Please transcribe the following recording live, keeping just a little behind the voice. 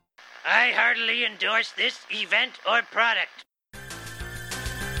I heartily endorse this event or product.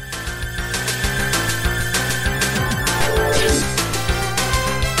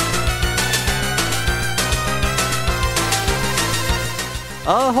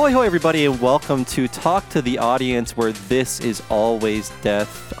 Ahoy, hoy, everybody, and welcome to Talk to the Audience, where this is always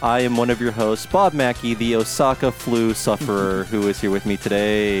death. I am one of your hosts, Bob Mackey, the Osaka flu sufferer, who is here with me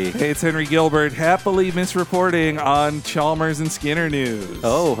today. Hey, it's Henry Gilbert, happily misreporting on Chalmers and Skinner news.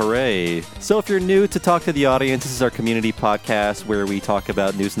 Oh, hooray. So if you're new to Talk to the Audience, this is our community podcast where we talk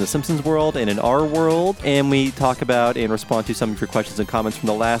about news in the Simpsons world and in our world, and we talk about and respond to some of your questions and comments from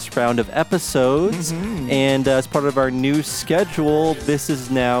the last round of episodes. And as part of our new schedule, this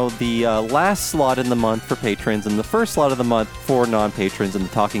is now the last slot in the month for patrons and the first slot of the month for non-patrons in the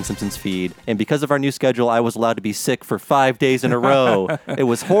Talking Simpsons feed. And because of our new schedule, I was allowed to be sick for 5 days in a row. It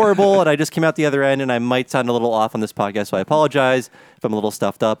was horrible, and I just came out the other end, and I might sound a little off on this podcast, so I apologize if I'm a little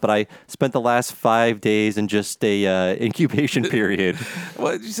stuffed up, but I spent the last 5 days in just a incubation period.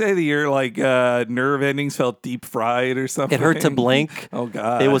 What did you say that your nerve endings felt deep fried or something? It hurt to blink. Oh,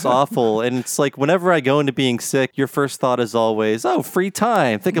 God. It was awful. And it's like whenever I go into being sick, your first thought is always, oh, free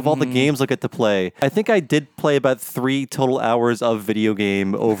time. Think of all the games I'll get to play. I think I did play about 3 total hours of video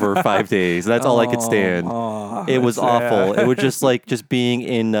game over 5 days. That's all I could stand. It was awful. It was just being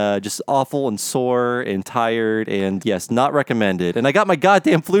in just awful and sore and tired, and yes, not recommended. And I got my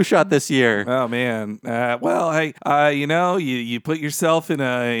goddamn flu shot this year. Oh, man. Well, hey, you put yourself in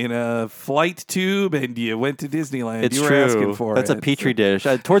a flight tube and you went to Disneyland. It's you were true. asking for That's it. a petri dish.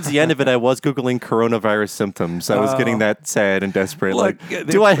 Towards the end of it, I was Googling coronavirus symptoms. I was getting that sad and desperate. Look,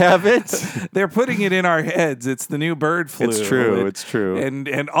 do I have it? They're putting it in our heads. It's the new bird flu. It's true. It's true.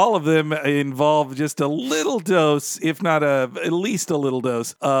 And all of them involve just a little dose, if not at least a little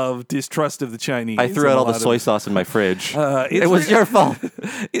dose, of distrust of the Chinese. I threw out all the soy sauce in my fridge. It was your fault.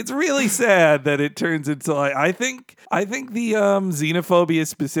 It's really sad that it turns into I think the xenophobia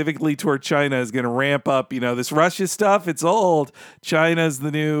specifically toward China is going to ramp up. This Russia stuff, it's old. China's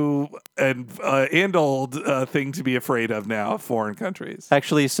the new and old thing to be afraid of now, foreign countries.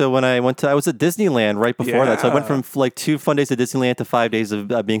 Actually, so when I was at Disneyland right before that. So I went from 2 fun days at Disneyland to 5 days of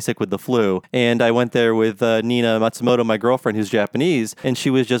being sick with the flu. And I went there with Nina Matsumoto, my girlfriend, who's Japanese, and she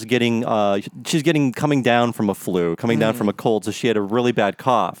was just coming down from a flu, coming down from a cold. So she had a really bad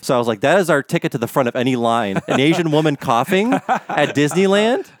cough. So I was like, that is our ticket to the front of any line. An Asian woman coughing at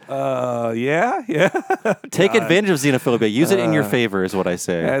Disneyland? Yeah. Take advantage of xenophobia. Use it in your favor, is what I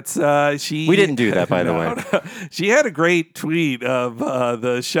say. That's We didn't do that, by the way. No. She had a great tweet of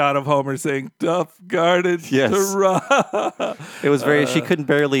the shot of Homer saying "Tough guarded." Yes. Hurrah. It was very. She couldn't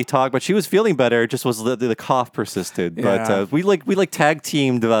barely talk, but she was feeling better. It just was the cough persisted. Yeah. But we tag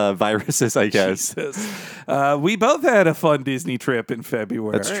teamed viruses, I guess. Jesus. We both had a fun Disney trip in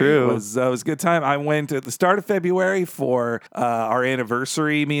February. That's true. It was a good time. I went at the start of February for our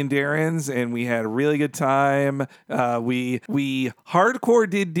anniversary, me and Darren's, and we had a really good time. We hardcore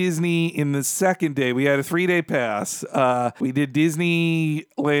did Disney in the second day. We had a 3-day pass. We did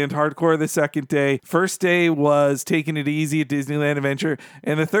Disneyland hardcore the second day. First day was taking it easy at Disneyland Adventure,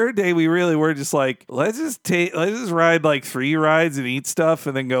 and the third day we really were just like, let's just ride like 3 rides and eat stuff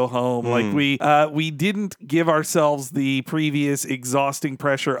and then go home. Like we didn't give ourselves the previous exhausting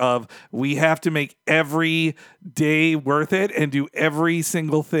pressure of we have to make every day worth it and do every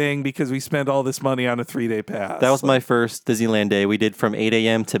single thing because we spent all this money on a 3-day pass. That was my first Disneyland day. We did from 8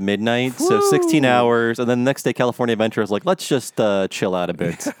 a.m. to midnight, so 16 hours. And then the next day, California Adventure was like, let's just chill out a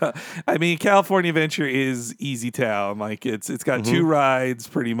bit. I mean, California Adventure is easy town. Like it's got 2 rides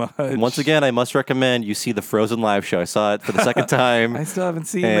pretty much. Once again, I must recommend you see the Frozen live show. I saw it for the second time. I still haven't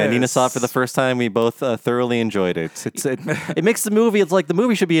seen it. And Nina saw it for the first time. We both thoroughly enjoyed it. It makes the movie. It's like the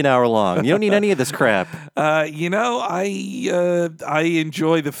movie should be an hour long. You don't need any of this crap. I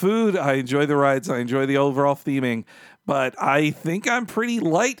enjoy the food. I enjoy the rides. I enjoy the overall theming. But I think I'm pretty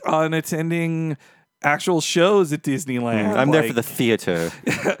light on attending actual shows at Disneyland. I'm there for the theater.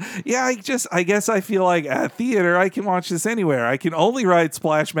 Yeah, I guess I feel like at theater I can watch this anywhere. I can only ride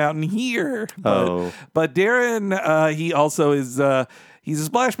Splash Mountain here. But Darren, he also is. He's a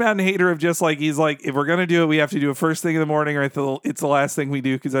Splash Mountain hater of just like, he's like, if we're going to do it, we have to do it first thing in the morning or it's the last thing we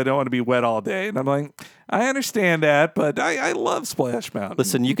do because I don't want to be wet all day. And I'm like, I understand that, but I love Splash Mountain.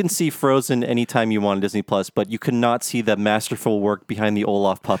 Listen, you can see Frozen anytime you want on Disney Plus, but you cannot see the masterful work behind the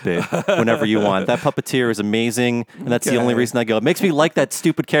Olaf puppet whenever you want. That puppeteer is amazing, and that's the only reason I go. It makes me like that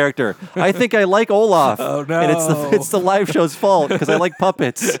stupid character. I think I like Olaf. Oh, no. And it's the live show's fault because I like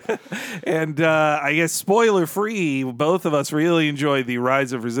puppets. And I guess spoiler free, both of us really enjoyed the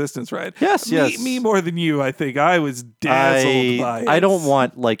Rise of Resistance ride. Yes, yes. Me more than you, I think. I was dazzled by it. I don't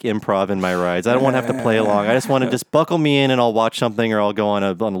want like improv in my rides. I don't want to have to play along. I just want to just buckle me in and I'll watch something or I'll go on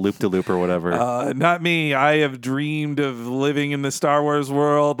a loop-de-loop or whatever. Not me. I have dreamed of living in the Star Wars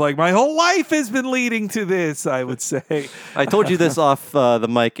world. Like my whole life has been leading to this, I would say. I told you this off the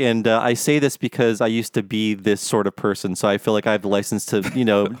mic, and I say this because I used to be this sort of person, so I feel like I have the license to,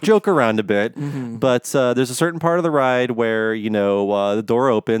 joke around a bit. Mm-hmm. But there's a certain part of the ride where, the door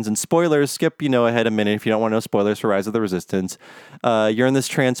opens, and spoilers, skip, ahead a minute if you don't want to know spoilers for Rise of the Resistance. You're in this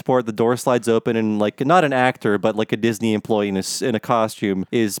transport, the door slides open, and like not an actor, but like a Disney employee in a costume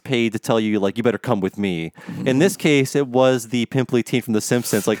is paid to tell you, like, you better come with me. Mm-hmm. In this case, it was the pimply teen from The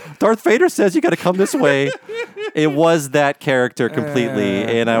Simpsons. Like, Darth Vader says you got to come this way. It was that character completely,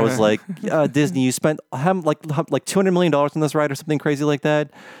 and I was like, Disney, you spent like $200 million on this ride or something crazy like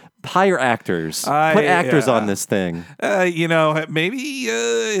that. Hire actors. Put actors on this thing. Maybe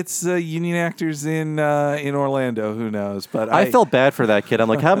it's union actors in Orlando. Who knows? But I felt bad for that kid. I'm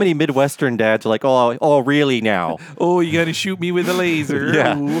like, how many Midwestern dads are like, oh, really now? Oh, you got to shoot me with a laser.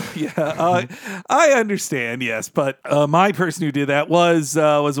 Yeah. Ooh, yeah. I understand. Yes, but my person who did that was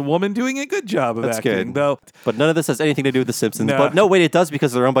a woman doing a good job of acting. Good. Though. But none of this has anything to do with The Simpsons. No. But no, wait, it does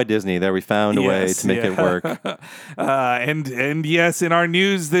because they're owned by Disney. There, we found a way to make it work. And yes, in our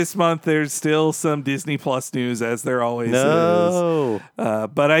news this month, there's still some Disney Plus news, as there always is.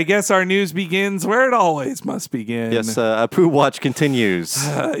 But I guess our news begins where it always must begin. Yes, Apu Watch continues.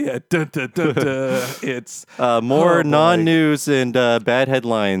 Yeah, dun, dun, dun, dun. It's more non-news and bad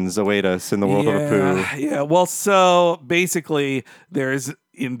headlines await us in the world of Apu. Yeah, well, so basically, there's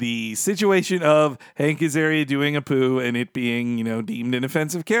in the situation of Hank Azaria doing Apu and it being, deemed an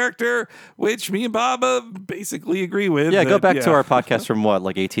offensive character, which me and Baba basically agree with. Yeah, go back to our podcast from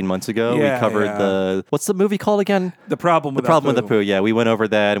 18 months ago. Yeah, we covered what's the movie called again? The Problem with Apu. Yeah, we went over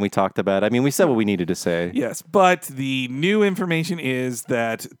that and we talked about it. I mean, we said what we needed to say. Yes, but the new information is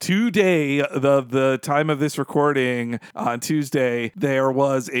that today, the time of this recording on Tuesday, there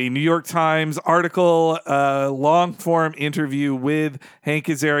was a New York Times article, long-form interview with Hank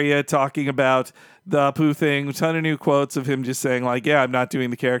Azaria talking about the Apu thing, a ton of new quotes of him just saying, like, yeah, I'm not doing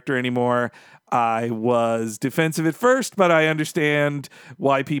the character anymore. I was defensive at first, but I understand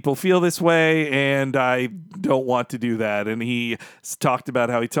why people feel this way, and I don't want to do that. And he talked about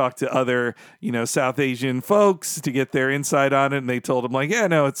how he talked to other, South Asian folks to get their insight on it, and they told him, like, yeah,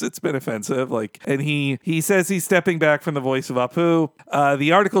 no, it's been offensive. Like, and he says he's stepping back from the voice of Apu.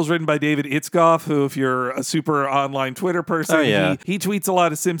 The article's written by David Itzkoff, who, if you're a super online Twitter person, he tweets a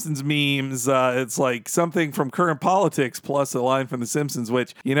lot of Simpsons memes. It's like something from current politics plus a line from The Simpsons,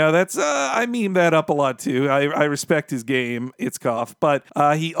 which, that's, that up a lot too. I respect his game, Itzkoff, but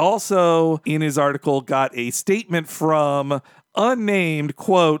he also in his article got a statement from unnamed,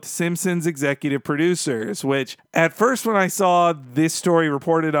 quote, Simpsons executive producers, which at first when I saw this story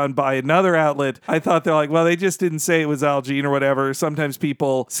reported on by another outlet, I thought they're like, well, they just didn't say it was Al Jean or whatever. Sometimes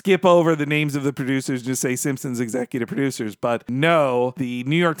people skip over the names of the producers and just say Simpsons executive producers. But no, the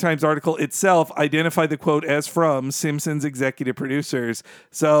New York Times article itself identified the quote as from Simpsons executive producers.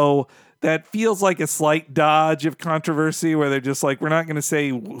 So that feels like a slight dodge of controversy where they're just like, we're not going to say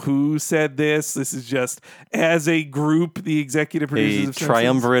who said this. This is just, as a group, the executive producers of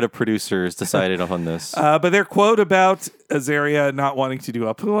triumvirate of producers decided on this. But their quote about Azaria not wanting to do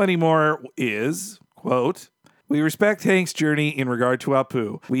Apu anymore is, quote, "We respect Hank's journey in regard to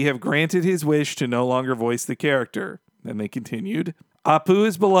Apu. We have granted his wish to no longer voice the character." Then they continued, "Apu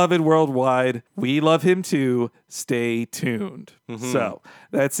is beloved worldwide. We love him too. Stay tuned." Mm-hmm. So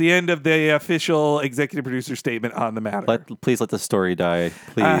that's the end of the official executive producer statement on the matter. Please let the story die,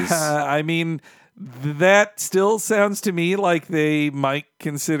 please. I mean, that still sounds to me like they might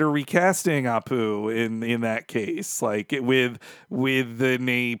consider recasting Apu in that case, like with an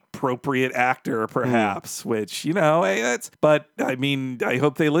appropriate actor, perhaps. Which hey, that's. But I mean, I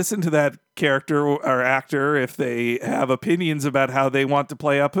hope they listen to that character or actor if they have opinions about how they want to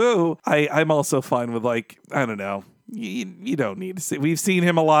play Apu. I'm also fine with, like, I don't know. You don't need to see. We've seen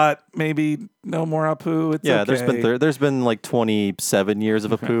him a lot. Maybe no more Apu. It's Yeah, okay. there's been like 27 years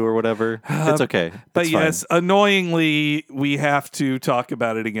of Apu or whatever. It's okay. But It's fine. yes, annoyingly, we have to talk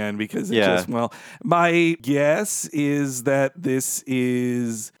about it again because it Yeah. just, well, my guess is that this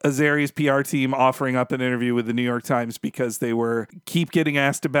is Azaria's PR team offering up an interview with the New York Times because they keep getting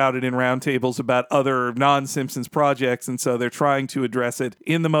asked about it in roundtables about other non-Simpsons projects, and so they're trying to address it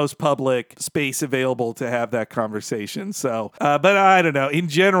in the most public space available to have that conversation. So, but I don't know. In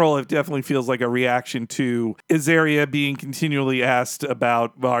general, it definitely feels like a reaction to Azaria being continually asked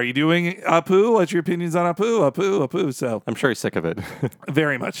about, well, are you doing Apu? What's your opinions on Apu? So, I'm sure he's sick of it.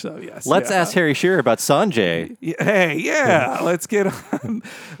 very much so, yes. Let's Yeah. ask Harry Shearer about Sanjay. Hey, yeah, let's get on.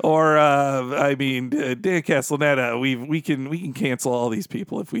 Or, Dan Castellaneta, we can cancel all these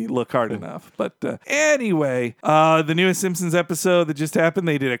people if we look hard enough. But anyway, the newest Simpsons episode that just happened,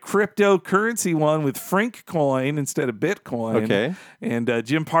 they did a cryptocurrency one with Frank Coin instead of Bitcoin. Okay. And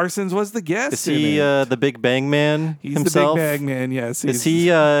Jim Parsons was the guest. Is he in it. the Big Bang Man He's himself? the Big Bang Man, yes. Is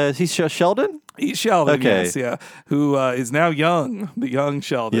he's Sheldon? He's Sheldon, Okay. yes, yeah. Who is now young, the young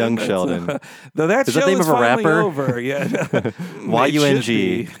Sheldon. Young That's, Sheldon. Though that Is show that the name is of a finally rapper? over. Yeah.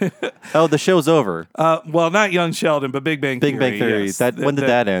 Y-U-N-G. Oh, the show's over. Well, not Young Sheldon, but Big Bang Theory. Big Bang Theory. Yes. When did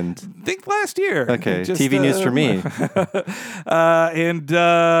that end? I think last year. Okay, Just, TV news for me. And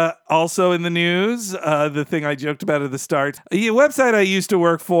also in the news, the thing I joked about at the start, a website I used to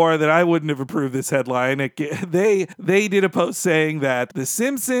work for that I wouldn't have approved this headline. They did a post saying that The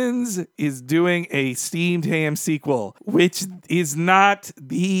Simpsons is doing a steamed ham sequel, which is not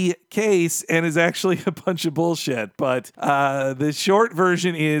the case and is actually a bunch of bullshit. But the short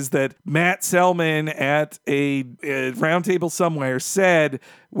version is that Matt Selman at a roundtable somewhere said,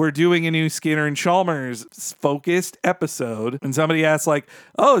 we're doing a new Skinner and Chalmers focused episode. And somebody asked, like,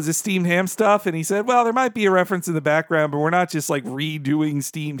 oh, is this steamed ham stuff? And he said, well, there might be a reference in the background, but we're not just like redoing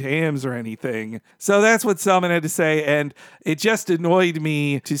steamed hams or anything. So that's what Selman had to say. And it just annoyed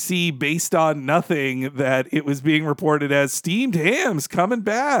me to see, based on nothing, that it was being reported as steamed hams coming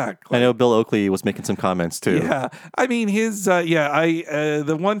back. I know Bill Oakley was making some comments too. Yeah, I mean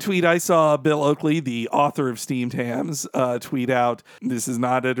the one tweet I saw, Bill Oakley, the author of Steamed Hams, tweet out. This is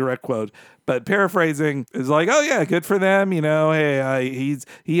not a direct quote, but paraphrasing is like, oh yeah, good for them. You know, hey,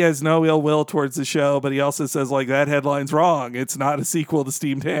 he has no ill will towards the show, but he also says like that headline's wrong. It's not a sequel to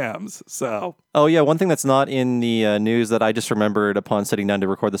Steamed Hams. So. Oh yeah, one thing that's not in the news that I just remembered upon sitting down to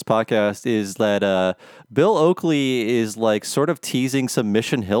record this podcast is that Bill Oakley is like sort of teasing some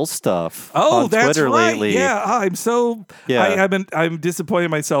Mission Hill stuff on that's Twitter right. lately. Yeah, I'm so Yeah. I'm disappointed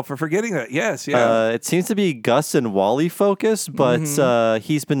in myself for forgetting that. Yes, yeah. It seems to be Gus and Wally focused, but Mm-hmm.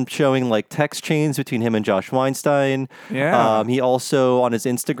 he's been showing like text chains between him and Josh Weinstein. Yeah. He also on his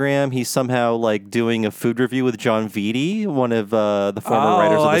Instagram, he's somehow like doing a food review with John Vitti, one of the former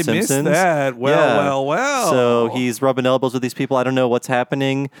writers of The I Simpsons. missed that. Well. So he's rubbing elbows with these people. I don't know what's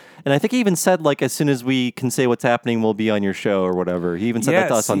happening. And I think he even said, like, as soon as we can say what's happening, we'll be on your show or whatever. He even said that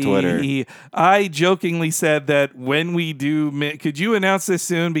to us on Twitter. I jokingly said that when we do, could you announce this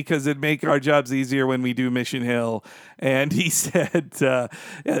soon? Because it'd make our jobs easier when we do Mission Hill. And he said, to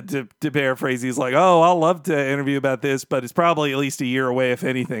paraphrase, he's like, oh, I'll love to interview about this, but it's probably at least a year away if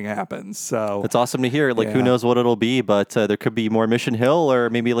anything happens. So It's awesome to hear. Like, who Yeah. knows what it'll be, but there could be more Mission Hill or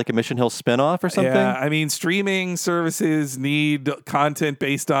maybe like a Mission Hill spinoff or something. Yeah, I mean, streaming services need content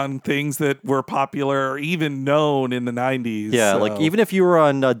based on things that were popular or even known in the 90s. Yeah, so. like even if you were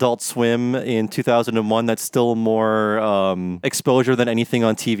on Adult Swim in 2001, that's still more exposure than anything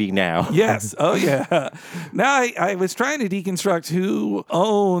on TV now. Yes. Oh, yeah. Now, I was trying to deconstruct who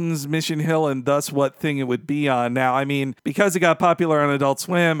owns Mission Hill and thus what thing it would be on. Now, I mean, because it got popular on Adult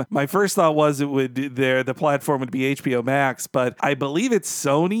Swim, my first thought was the platform would be HBO Max, but I believe it's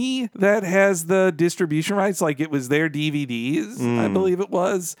Sony that has the distribution rights. Like it was their DVDs, I believe it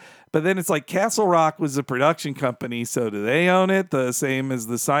was. But then it's like Castle Rock was a production company, so do they own it? The same as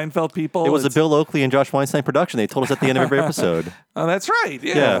the Seinfeld people? It was a Bill Oakley and Josh Weinstein production. They told us at the end of every episode. Oh, that's right.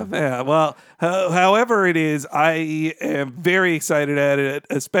 Yeah. Well, however it is, I am very excited at it,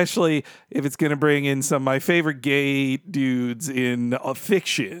 especially if it's going to bring in some of my favorite gay dudes in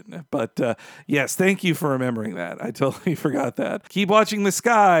fiction. But yes, thank you for remembering that. I totally forgot that. Keep watching the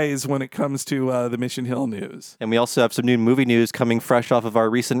skies when it comes to the Mission Hill news. And we also have some new movie news coming fresh off of our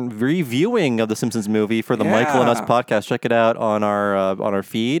recent reviewing of the Simpsons movie for the Michael and Us podcast. Check it out on our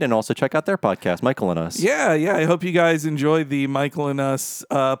feed, and also check out their podcast, Michael and Us. Yeah. I hope you guys enjoyed the Michael and Us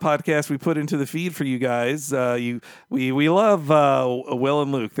podcast we put into the feed for you guys. We love Will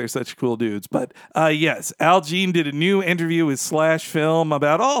and Luke. They're such bunch of cool dudes. But yes, Al Jean did a new interview with Slash Film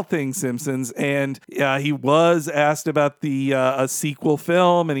about all things Simpsons, and he was asked about the a sequel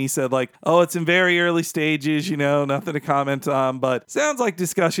film, and he said like, oh, it's in very early stages, nothing to comment on, but sounds like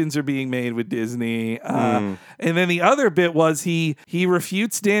discussions are being made with Disney. And then the other bit was he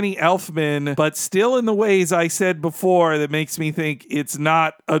refutes Danny Elfman, but still in the ways I said before that makes me think it's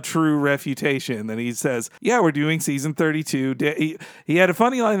not a true refutation. And he says, yeah, we're doing season 32. He had a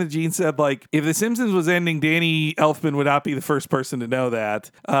funny line that Gene said, like, if The Simpsons was ending, Danny Elfman would not be the first person to know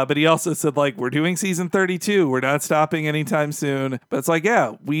that. But he also said, like, we're doing season 32. We're not stopping anytime soon. But it's like,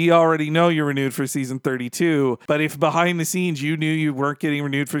 yeah, we already know you're renewed for season 32. But if behind the scenes you knew you weren't getting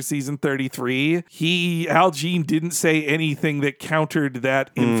renewed for season 33, Al Jean didn't say anything that countered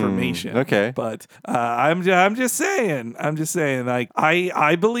that information. Okay. But I'm just saying, like,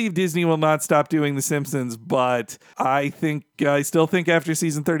 I believe Disney will not stop doing The Simpsons, but I still think after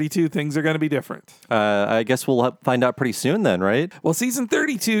season 32, things are going to be different. I guess we'll find out pretty soon then, right? Well, season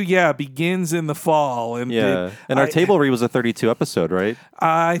 32, begins in the fall. And our table read was a 32 episode, right?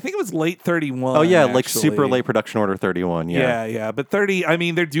 I think it was late 31. Oh, yeah, actually. like super late production order 31, Yeah. But 30, I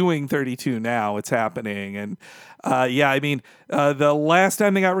mean, they're doing 32 now. It's happening. And the last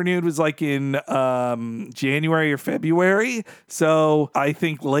time they got renewed was like in January or February. So I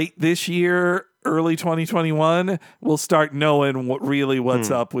think late this year, early 2021, we'll start knowing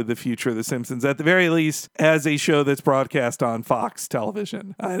what's up with the future of The Simpsons, at the very least, as a show that's broadcast on Fox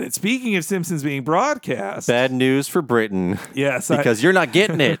television. And speaking of Simpsons being broadcast... Bad news for Britain. Yes. Because you're not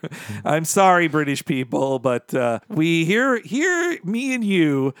getting it. I'm sorry, British people, but we here, me and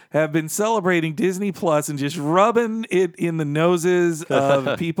you, have been celebrating Disney Plus and just rubbing it in the noses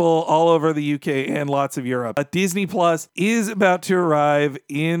of people all over the UK and lots of Europe. Disney Plus is about to arrive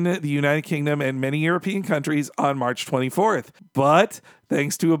in the United Kingdom and many European countries on March 24th. But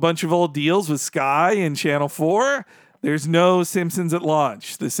thanks to a bunch of old deals with Sky and Channel 4, there's no Simpsons at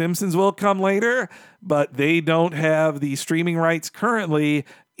launch. The Simpsons will come later, but they don't have the streaming rights currently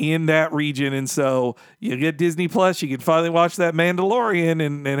in that region. And so you get Disney Plus, you can finally watch that Mandalorian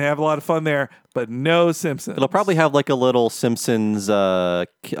and have a lot of fun there, but no Simpsons. It'll probably have like a little Simpsons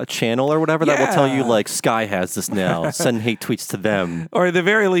channel or whatever that will tell you like Sky has this now. Send hate tweets to them. Or at the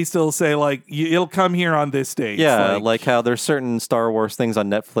very least, it'll say like, it'll come here on this date. Yeah, like how there's certain Star Wars things on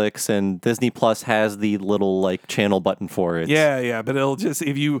Netflix and Disney Plus has the little like channel button for it. Yeah, but it'll just,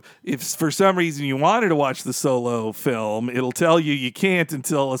 if for some reason you wanted to watch the Solo film, it'll tell you can't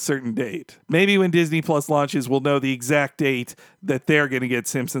until a certain date. Maybe when Disney Plus launches, we'll know the exact date that they're going to get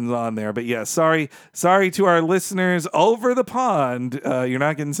Simpsons on there. But yeah, sorry to our listeners over the pond. You're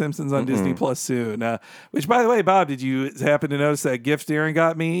not getting Simpsons on Disney Plus soon. Which, by the way, Bob, did you happen to notice that gift Aaron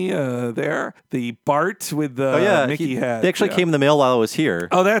got me there? The Bart with the Mickey hat. They actually came in the mail while I was here.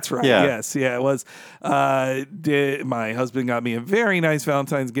 Oh, that's right. Yeah. Yes, it was. My husband got me a very nice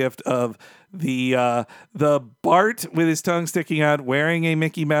Valentine's gift of the Bart with his tongue sticking out, wearing a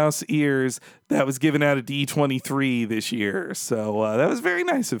Mickey Mouse ears that was given out at D23 this year. So that was very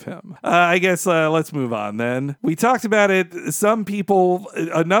nice of him. I guess let's move on then. We talked about it.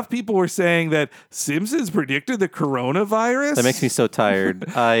 Enough people were saying that Simpsons predicted the coronavirus. That makes me so tired.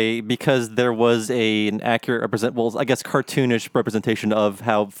 Because there was an accurate cartoonish representation of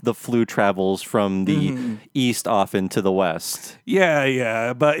how the flu travels from the east off into the west.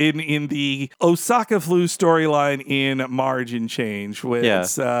 Yeah. But in the Osaka flu storyline in Marge and Change,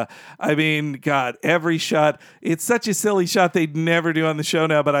 which God, every shot, it's such a silly shot they'd never do on the show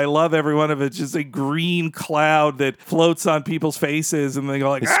now, but I love every one of it. Just a green cloud that floats on people's faces and they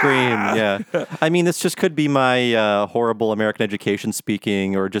go like, scream. Yeah. I mean, this just could be my horrible American education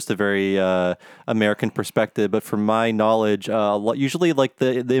speaking or just a very American perspective. But from my knowledge, usually like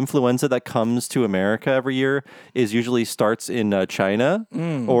the influenza that comes to America every year usually starts in China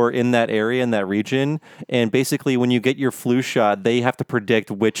or in that area, in that region. And basically when you get your flu shot, they have to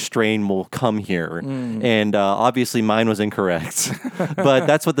predict which strain will come here. And obviously mine was incorrect. But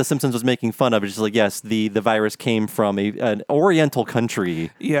that's what The Simpsons was making fun of. It's just like, yes, the virus came from an Oriental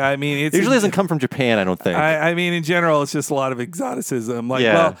country. Yeah, I mean, it usually doesn't come from Japan, I don't think. I mean, in general, it's just a lot of exoticism. Like,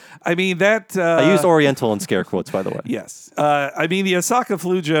 I used Oriental in scare quotes, by the way. Yes. I mean, the Osaka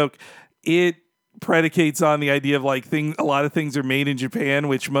flu joke, it predicates on the idea of like a lot of things are made in Japan,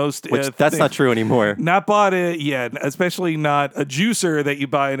 which that's not true anymore. Not bought it yet, especially not a juicer that you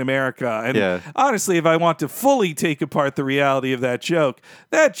buy in America. And honestly, if I want to fully take apart the reality of that joke,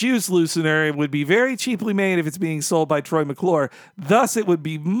 that juice loosener would be very cheaply made if it's being sold by Troy McClure. Thus, it would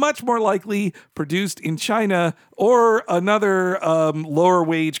be much more likely produced in China or another lower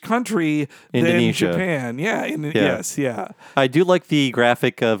wage country Indonesia. than Japan. Yeah, yes, yeah. I do like the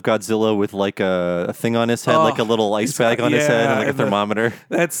graphic of Godzilla with like a thing on his head, like a little ice bag on his head, and like a thermometer.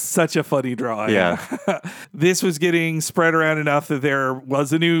 That's such a funny drawing. Yeah. This was getting spread around enough that there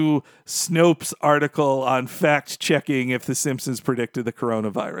was a new Snopes article on fact checking if The Simpsons predicted the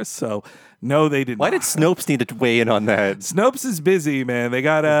coronavirus. So, no, they did not. Why did Snopes need to weigh in on that? Snopes is busy, man. They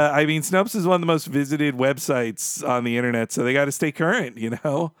got Snopes is one of the most visited websites on the internet, so they got to stay current, you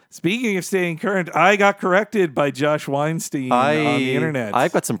know? Speaking of staying current, I got corrected by Josh Weinstein on the internet.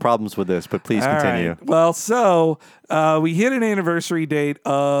 I've got some problems with this, but please continue. Right. Well, so we hit an anniversary date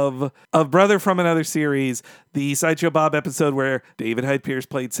of Brother from Another Series, the Sideshow Bob episode where David Hyde Pierce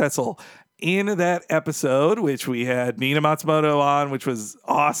played Cecil. In that episode, which we had Nina Matsumoto on, which was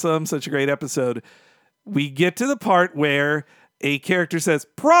awesome, such a great episode, we get to the part where a character says,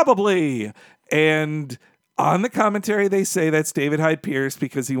 probably, and on the commentary, they say that's David Hyde Pierce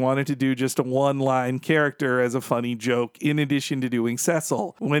because he wanted to do just a one-line character as a funny joke in addition to doing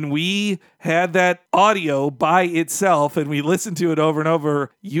Cecil. When we had that audio by itself and we listened to it over and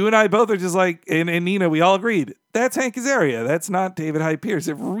over, you and I both are just like, and Nina, we all agreed, that's Hank Azaria. That's not David Hyde Pierce.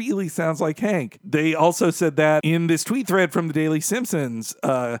 It really sounds like Hank. They also said that in this tweet thread from the Daily Simpsons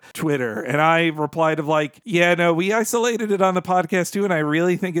Twitter. And I replied of like, yeah, no, we isolated it on the podcast too. And I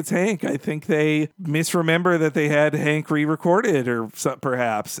really think it's Hank. I think they misremember that they had Hank re-recorded or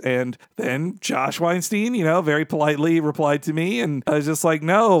perhaps. And then Josh Weinstein, you know, very politely replied to me. And I was just like,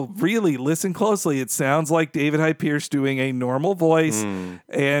 no, really, listen closely. It sounds like David Hyde Pierce doing a normal voice.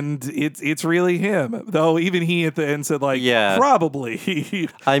 And it's really him. Though even he at the end said like, yeah, probably.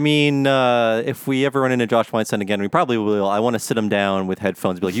 I mean, if we ever run into Josh Weinstein again, we probably will. I want to sit him down with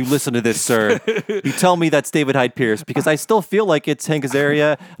headphones and be like, you listen to this, sir. You tell me that's David Hyde Pierce, because I still feel like it's Hank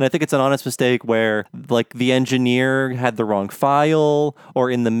Azaria, and I think it's an honest mistake where like the engineer had the wrong file, or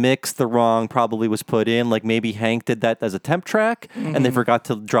in the mix the wrong probably was put in. Like maybe Hank did that as a temp track and they forgot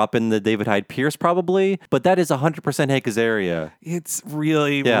to drop in the David Hyde Pierce probably, but that is 100% Hank Azaria. It's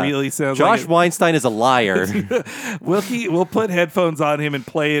really sounds Josh like Weinstein is a liar. We'll put headphones on him and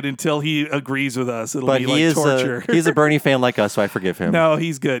play it until he agrees with us. It'll be like torture. He's a Bernie fan like us, so I forgive him. No,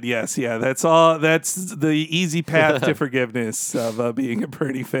 he's good. Yes, yeah. That's all. That's the easy path to forgiveness of being a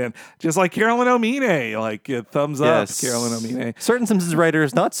Bernie fan. Just like Carolyn Omine, like thumbs up, Carolyn Omine. Certain Simpsons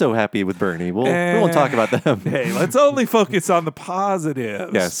writers not so happy with Bernie. We won't talk about them. Hey, let's only focus on the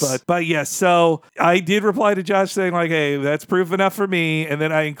positives. Yes, but yes. So I did reply to Josh saying like, "Hey, that's proof enough for me," and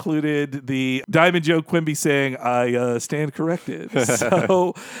then I included the Diamond Joe Quimby saying, I stand corrected.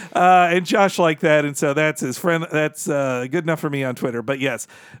 So, and Josh liked that. And so that's his friend. That's good enough for me on Twitter. But yes,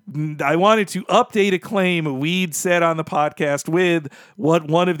 I wanted to update a claim we'd said on the podcast with what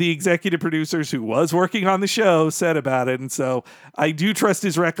one of the executive producers who was working on the show said about it. And so I do trust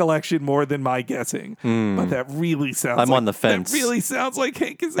his recollection more than my guessing. But that really sounds I'm on the fence. That really sounds like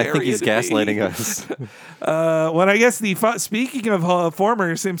Hank Azaria. I think he's gaslighting us. When I guess speaking of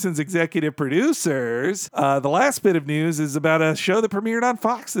former Simpsons executive producers, the last bit of news is about a show that premiered on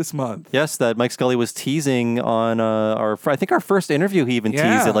Fox this month. Yes, that Mike Scully was teasing on our first interview. He even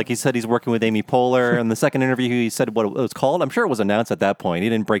teased it. Like he said, he's working with Amy Poehler. And the second interview, he said what it was called. I'm sure it was announced at that point. He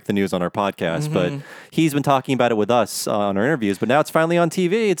didn't break the news on our podcast, but he's been talking about it with us on our interviews. But now it's finally on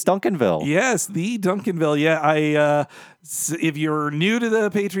TV. It's Duncanville. Yes, the Duncanville. Yeah, if you're new to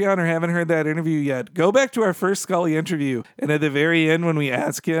the Patreon or haven't heard that interview yet, go back to our first Scully interview. And at the very end, when we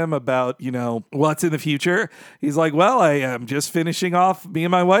ask him about, what's in the future, he's like, well, I am just finishing off, me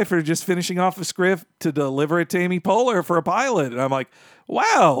and my wife are just finishing off a script to deliver it to Amy Poehler for a pilot. And I'm like,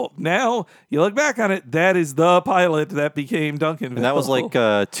 wow, now you look back on it, that is the pilot that became Duncanville. And that was like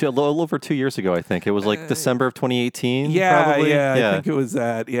a little over 2 years ago, I think. It was like December of 2018, yeah, probably. Yeah, I think it was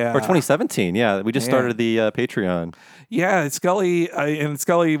that, yeah. Or 2017, yeah. We just started the Patreon. Yeah, Scully, one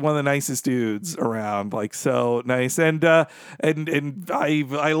of the nicest dudes around, like so nice, and I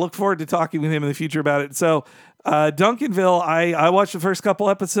look forward to talking with him in the future about it. So, Duncanville, I watched the first couple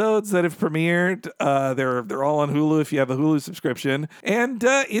episodes that have premiered. They're all on Hulu if you have a Hulu subscription, and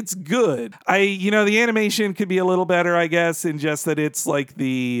it's good. The animation could be a little better, I guess, in just that it's like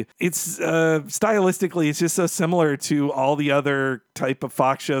stylistically, it's just so similar to all the other type of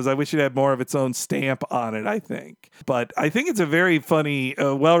Fox shows. I wish it had more of its own stamp on it, I think. But I think it's a very funny,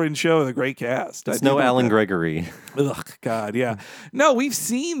 well-written show with a great cast. It's no Alan Gregory. Ugh, God, yeah. No, we've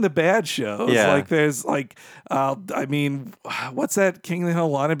seen the bad shows. Yeah. Like there's like, what's that King of the Hill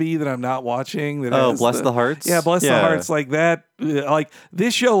wannabe that I'm not watching? Bless the Hearts? Yeah, Bless the Hearts. Like that like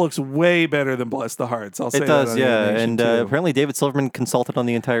this show looks way better than Bless the Hearts. I'll say It does, that on yeah. animation, And too. apparently David Silverman consulted on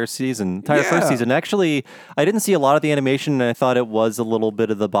the entire first Yeah. season. Actually, I didn't see a lot of the animation, and I thought it was a little bit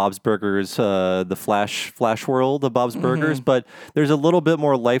of the Bob's Burgers, the Flash world of Bob's Burgers, but there's a little bit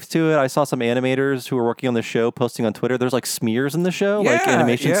more life to it. I saw some animators who were working on the show posting on Twitter. There's like smears in the show, like Yeah,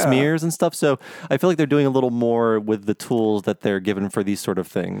 animation yeah. smears and stuff. So I feel like they're doing a little more with the tools that they're given for these sort of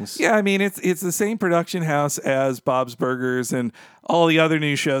things. Yeah, I mean it's the same production house as Bob's Burgers and all the other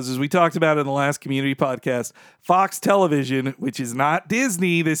new shows, as we talked about in the last community podcast. Fox Television, which is not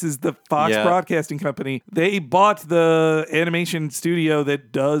Disney, this is the Fox Yeah. Broadcasting Company. They bought the animation studio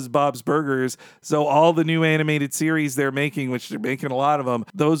that does Bob's Burgers, so all the new animated series they're making, which they're making a lot of them,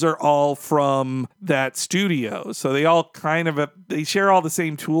 those are all from that studio. So they all they share all the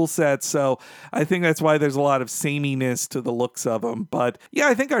same tool sets. So I think that's why there's a lot of sameness to the looks of them. But yeah,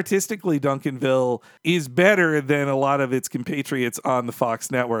 I think artistically Duncanville is better than a lot of its compatriots on the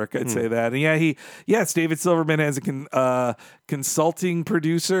Fox network. I'd say that. And yeah, David Silverman has a consulting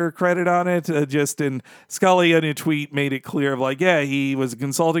producer credit on it. And Scully in a tweet made it clear of like, yeah, he was a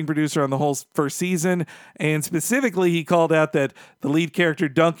consulting producer on the whole first season. And specifically, he called out that the lead character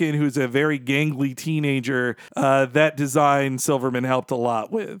Duncan, who's a very gangly teenager, that design Silverman helped a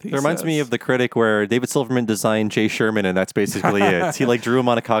lot with. It reminds me of The Critic, where David Silverman designed Jay Sherman, and that's basically it. He like drew him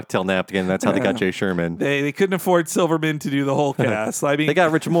on a cocktail napkin, and that's how they got Jay Sherman. They couldn't afford Silverman to do the whole cast. I mean, They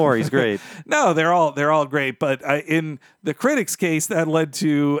got Rich Moore. He's great. no, they're all great. But in the Critic's case, that led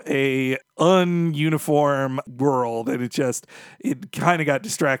to a ununiform world, and it kind of got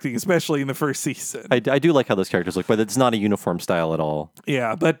distracting, especially in the first season. I do like how those characters look, but it's not a uniform style at all.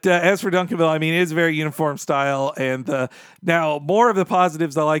 Yeah, but as for Duncanville, I mean, it is a very uniform style. And now, more of the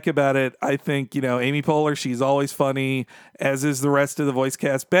positives I like about it, I think, Amy Poehler, she's always funny, as is the rest of the voice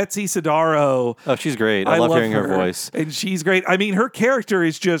cast. Betsy Sidaro. Oh, she's great. I love hearing her voice. And she's great. I mean, her character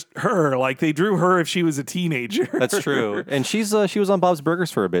is just her. Like, they drew her if she was a teenager. That's true. And she was on Bob's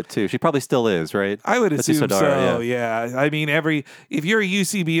Burgers for a bit, too. She probably still is, right? I would Betsy assume Sidaro, so, yeah. I mean, if you're a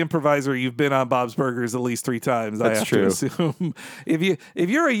UCB improviser, you've been on Bob's Burgers at least 3 times, That's I have true. to assume. If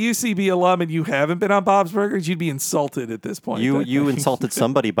you're a UCB alum and you haven't been on Bob's Burgers, you'd be insulted at this point. You insulted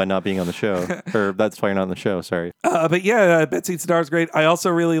somebody by not being on the show. Or that's why you're not on the show, sorry. But yeah, Betsy Sidaro's great. I also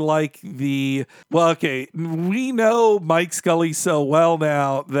really like we know Mike Scully so well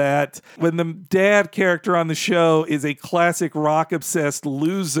now that when the dad character on the show is a classic rock-obsessed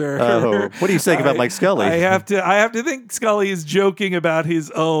loser. Oh, what are you saying about Mike Scully? I have to think Scully is joking about his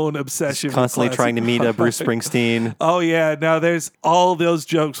own obsession. with Constantly classic trying to meet rock. Bruce Springsteen. Oh yeah, now there's all those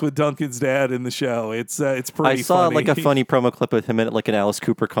jokes with Duncan's dad in the show. It's pretty. I saw funny. like a funny promo clip with him at like an Alice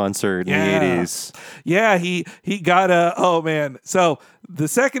Cooper concert in the 80s. Yeah, he got oh man. So the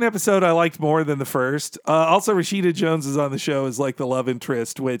second episode I liked more than the first. Also, Rashida Jones is on the show as like the love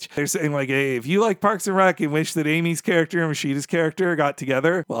interest, which they're saying like, hey, if you like Parks and Rec and wish that Amy's character and Rashida's character got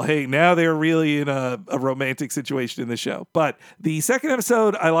together, well, hey, now they're really in a romantic situation in the show. But the second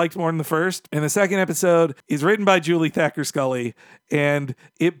episode I liked more than the first, and the second episode is written by Julie Thacker Scully, and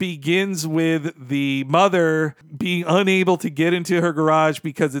it begins with the mother being unable to get into her garage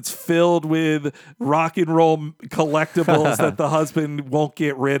because it's filled with rock and roll collectibles that the husband won't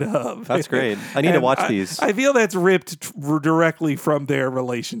get rid of. That's great. I need to watch these. I feel that's ripped directly from their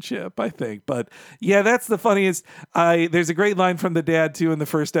relationship, I think. But yeah, that's the funniest. There's a great line from the dad too in the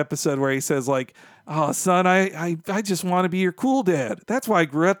first episode where he says like, "Oh, son, I just want to be your cool dad. That's why I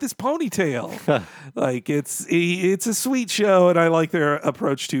grew out this ponytail." Like it's a sweet show, and I like their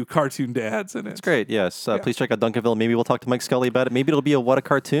approach to cartoon dads. And it's Great, yes. Please check out Duncanville. Maybe we'll talk to Mike Scully about it. Maybe it'll be a What a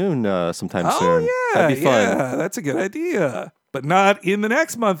Cartoon sometime Oh soon. yeah, That'd be fun. yeah, that's a good idea. But not in the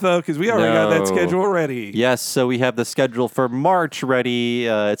next month though, because we already got that No. schedule ready. Yes, so we have the schedule for March ready.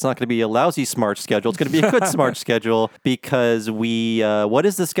 It's not going to be a lousy Smart schedule. It's going to be a good Smart schedule because what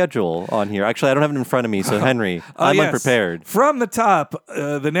is the schedule on here? Actually, I don't have it in front of me, so Henry, I'm Yes. unprepared. From the top,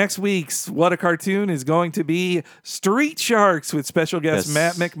 the next week's What a Cartoon is going to be Street Sharks with special guest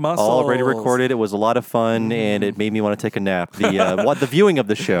Yes. Matt McMuscle. Already recorded. It was a lot of fun, and it made me want to take a nap. The viewing of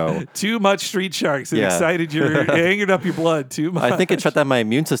the show. Too much Street Sharks. It Yeah. excited your, angered up your blood too much. I think it shut down my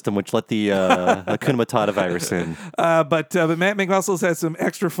immune system, which let the Hakuna Matata virus in. But Matt McMuscles has some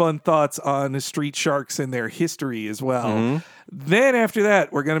extra fun thoughts on the Street Sharks and their history as well. Mm-hmm. Then after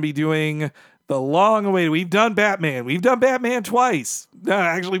that, we're going to be doing the long-awaited. We've done Batman. We've done Batman twice. No,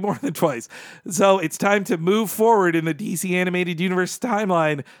 actually more than twice. So it's time to move forward in the DC Animated Universe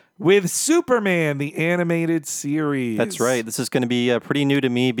timeline with Superman, the animated series. That's right. This is going to be pretty new to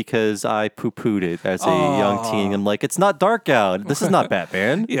me because I poo-pooed it as a young teen. I'm like, it's not dark out. This is not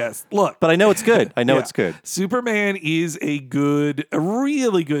Batman. Yes, look. But I know it's good. I know Yeah. it's good. Superman is a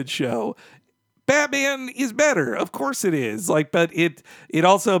really good show. Batman is better, of course it is. But it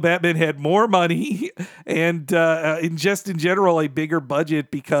also, Batman had more money and just in general a bigger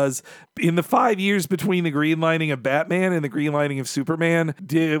budget, because in the 5 years between the greenlighting of Batman and the greenlighting of Superman,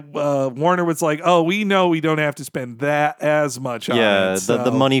 Warner was like, "Oh, we know we don't have to spend that as much on Yeah, it."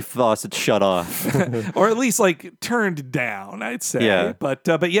 the money faucet shut off. or at least turned down, I'd say. Yeah.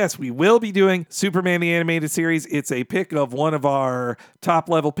 But yes, we will be doing Superman the animated series. It's a pick of one of our top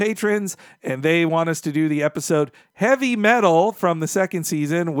level patrons, and they want us to do the episode Heavy Metal from the second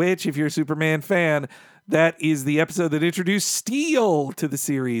season, which, if you're a Superman fan, that is the episode that introduced Steel to the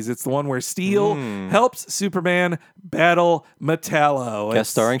series. It's the one where Steel helps Superman battle Metallo.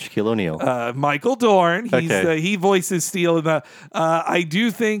 Guest starring Shaquille O'Neal. Michael Dorn. Okay. He voices Steel in the. I do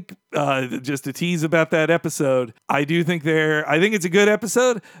think. Just a tease about that episode. I think it's a good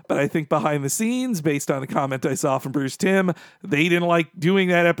episode, but I think behind the scenes, based on a comment I saw from Bruce Timm, they didn't like doing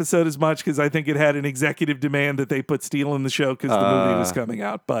that episode as much because I think it had an executive demand that they put Steel in the show because the movie was coming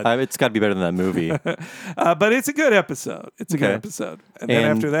out. But It's got to be better than that movie. but it's a good episode. It's a good Okay. episode. And then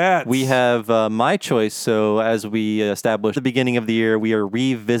after that, we have my choice. So as we established at the beginning of the year, we are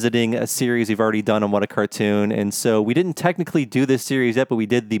revisiting a series we've already done on What a Cartoon. And so we didn't technically do this series yet, but we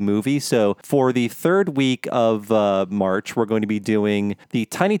did the movie. So for the third week of March, we're going to be doing the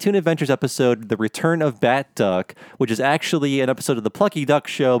Tiny Toon Adventures episode, The Return of Bat Duck, which is actually an episode of the Plucky Duck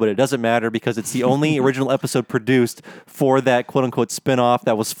Show, but it doesn't matter because it's the only original episode produced for that quote-unquote spinoff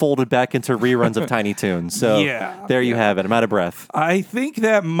that was folded back into reruns of Tiny Toon. So there you have it. I'm out of breath. I think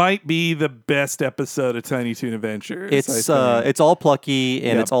that might be the best episode of Tiny Toon Adventures. It's all Plucky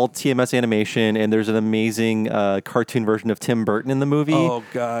and Yep. it's all TMS animation, and there's an amazing cartoon version of Tim Burton in the movie. Oh,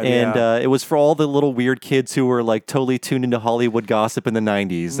 God, And it was for all the little weird kids who were totally tuned into Hollywood gossip in the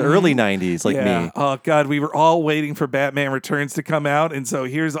 90s, the early 90s, like me. Oh, God, we were all waiting for Batman Returns to come out, and so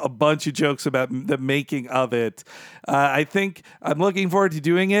here's a bunch of jokes about the making of it. I think I'm looking forward to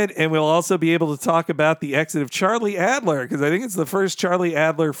doing it, and we'll also be able to talk about the exit of Charlie Adler, because I think it's the first Charlie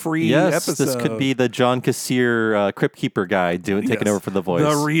Adler free episode. This could be the John Kassir Crypt Keeper guy taking over for the voice.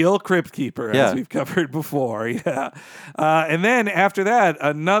 The real Crypt Keeper, as we've covered before. Yeah. And then after that,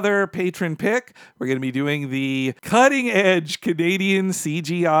 another patron pick. We're going to be doing the cutting-edge Canadian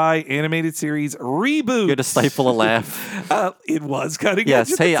CGI animated series Reboot. You had to stifle a laugh. It was cutting edge.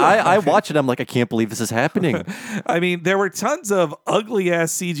 Yes. at the Hey, time. I watch it. I'm like, I can't believe this is happening. I mean, there were tons of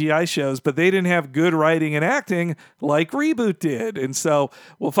ugly-ass CGI shows, but they didn't have good writing and acting like Reboot did. And so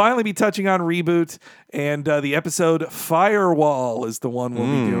we'll finally be touching on Reboot, and the episode Firewall is the one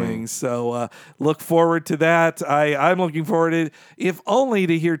we'll be doing. So look forward to that. I'm looking forward to, if only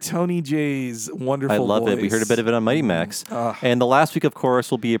to hear Tony J's wonderful I love voice. it. We heard a bit of it on Mighty Max. And the last week, of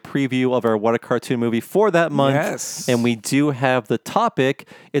course, will be a preview of our What a Cartoon movie for that month. Yes. And we do have the topic.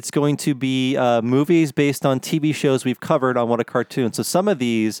 It's going to be movies based on TV shows we've covered on What a Cartoon. So some of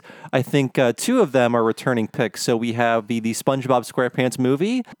these, I think two of them are returning picks. So we have the SpongeBob SquarePants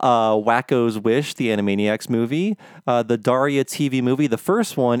movie, Wacko's Wish, the Animaniacs movie, the Daria TV movie. The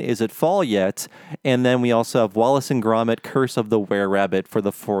first one, Is It Fall Yet? And then we also have Wallace and Gromit, Curse of the Were-Rabbit for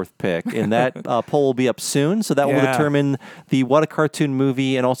the fourth pick. And that poll will be up soon. So that will determine the What a Cartoon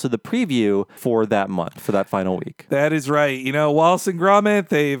movie and also the preview for that month, for that final week. That is right. You know, Wallace and Gromit,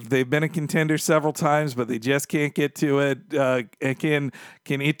 they've been a contender several times, but they just can't get to it.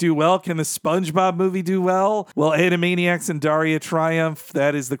 Can it do well? Can the SpongeBob movie do well? Will Animaniacs and Daria triumph?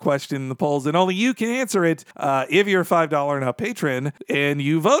 That is the question in the polls, and only you can answer it if you're a $5 and up patron and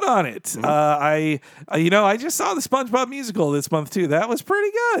you vote on it. I just saw the SpongeBob musical this month too. That was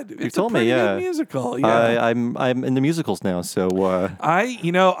pretty good. You told me, yeah. Good musical. Yeah. I'm into musicals now, so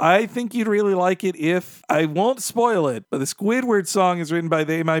I think you'd really like it if I won't spoil it, but the Squidward song is written by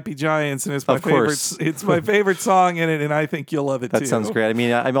They Might Be Giants, and it's my favorite. It's my favorite song in it, and I think you'll love it too. that sounds great. I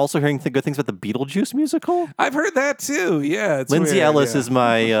mean, I'm also hearing good things about the Beetlejuice musical. I've heard that too. Yeah, it's Lindsay weird, Ellis yeah. is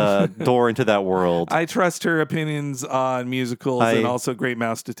my door into that world. I trust her opinions on musicals and also Great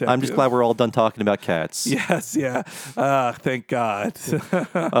Mouse Detective. I'm just glad we're all done talking about cats. Yes, yeah. Thank God.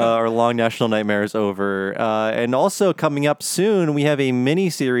 Our long national nightmare is over. And also coming up soon, we have a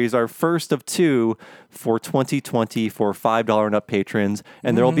mini-series, our first of two for 2020 for $5 and up patrons.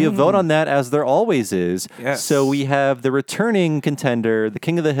 And there will be a vote on that, as there always is. Yes. So we have the returning contender, the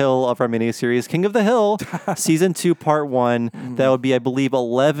King of the Hill of our mini-series, King of the Hill, Season 2, Part 1. That would be, I believe,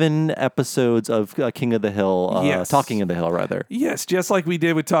 11 episodes of King of the Hill, Yes. Talking of the Hill, rather. Yes, just like we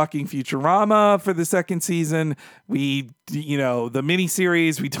did with Talking Futurama for the second season. We, the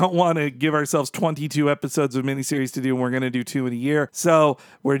miniseries, we don't want to give ourselves 22 episodes of miniseries to do, and we're going to do 2 in a year. So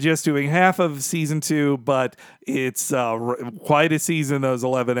we're just doing half of season 2, but it's quite a season, those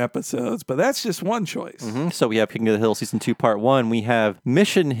 11 episodes. But that's just one choice. So we have King of the Hill Season 2, Part 1. We have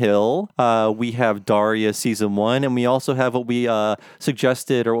Mission Hill. We have Daria Season 1. And we also have what we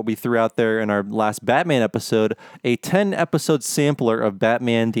suggested, or what we threw out there in our last Batman episode, a 10-episode sampler of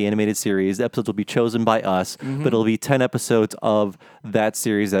Batman, the animated series. The episodes will be chosen by us, but it'll be 10 episodes of that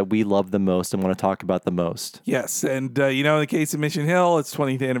series that we love the most and want to talk about the most. Yes, and in the case of Mission Hill, it's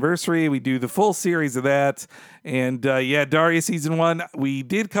 20th anniversary. We do the full series of that. And Daria Season 1, we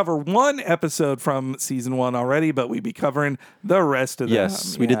did cover one episode from Season 1 already, but we'd be covering the rest of them.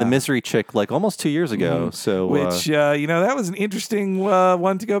 Yes, we did the Misery Chick like almost 2 years ago. So, which, that was an interesting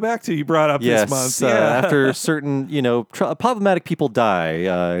one to go back to. You brought up this month. After certain, problematic people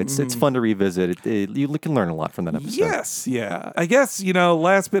die, it's fun to revisit. You can learn a lot from that episode. Yes, yeah. I guess,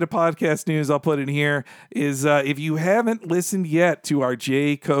 last bit of podcast news I'll put in here is if you haven't listened yet to our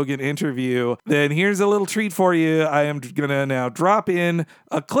Jay Kogan interview, then here's a little treat for you. I am going to now drop in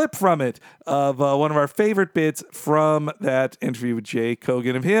a clip from it of one of our favorite bits from that interview with Jay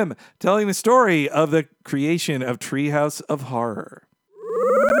Kogan, of him telling the story of the creation of Treehouse of Horror.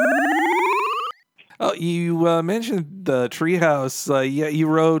 Oh, you mentioned the Treehouse. You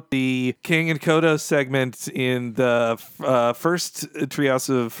wrote the King and Kodos segment in the first Treehouse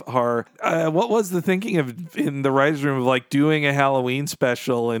of Horror. What was the thinking in the writer's room of doing a Halloween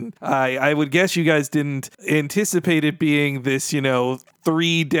special? And I would guess you guys didn't anticipate it being this,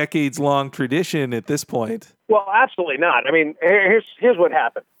 3 decades long tradition at this point. Well, absolutely not. I mean, here's what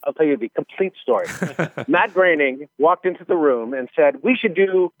happened. I'll tell you the complete story. Matt Groening walked into the room and said, we should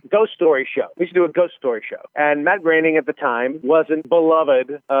do a ghost story show. And Matt Groening at the time wasn't beloved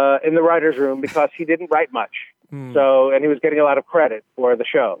in the writer's room because he didn't write much. So, and he was getting a lot of credit for the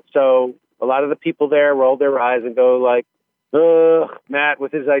show. So a lot of the people there rolled their eyes and go like, ugh, Matt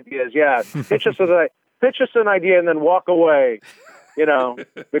with his ideas. Yeah, pitch us an idea and then walk away.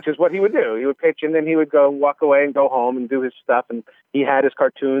 Which is what he would do. He would pitch and then he would go walk away and go home and do his stuff. And he had his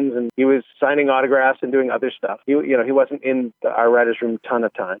cartoons and he was signing autographs and doing other stuff. He wasn't in our writer's room a ton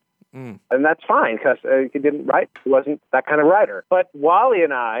of time. And that's fine because he didn't write. He wasn't that kind of writer. But Wally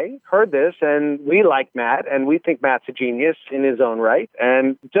and I heard this and we like Matt and we think Matt's a genius in his own right.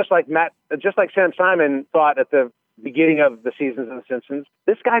 And just like Sam Simon thought at the beginning of the seasons of The Simpsons,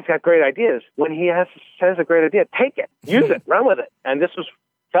 this guy's got great ideas. When he says a great idea, take it, use it, run with it. And this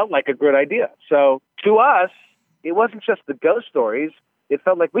felt like a good idea. So to us, it wasn't just the ghost stories. It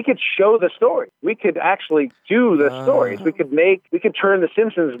felt like we could show the story. We could actually do the stories. We could turn The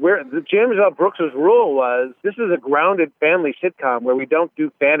Simpsons where the James L. Brooks' rule was, this is a grounded family sitcom where we don't do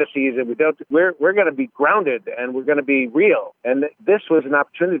fantasies and we're going to be grounded and we're going to be real. And this was an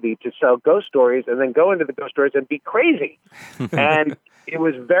opportunity to sell ghost stories and then go into the ghost stories and be crazy. And it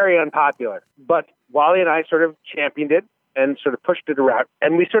was very unpopular. But Wally and I sort of championed it and sort of pushed it around.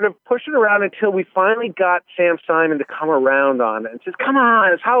 And we sort of pushed it around until we finally got Sam Simon to come around on it and says, come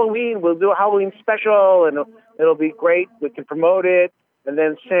on, it's Halloween. We'll do a Halloween special and it'll be great. We can promote it. And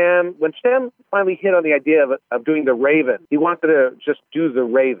then when Sam finally hit on the idea of doing The Raven, he wanted to just do The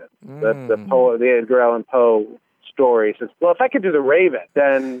Raven, the Edgar Allan Poe story. He says, well, if I could do The Raven,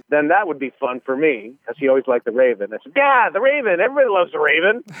 then that would be fun for me, because he always liked The Raven. I said, yeah, The Raven. Everybody loves The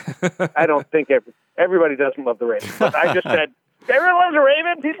Raven. I don't think everybody doesn't love The Raven. But I just said, everyone loves The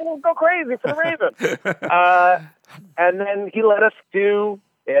Raven. People will go crazy for The Raven. And then he let us do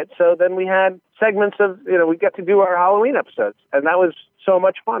it. So then we had segments of, we got to do our Halloween episodes. And that was so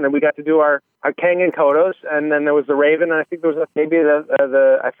much fun. And we got to do our Kang and Kodos, and then there was The Raven, and I think there was maybe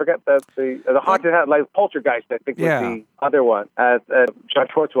I forget the Haunted House, like Poltergeist, I think was the other one that John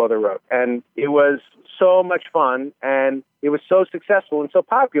Swartzwelder wrote. And it was so much fun, and it was so successful and so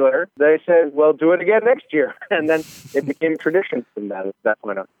popular, they said, well, do it again next year. And then it became tradition from that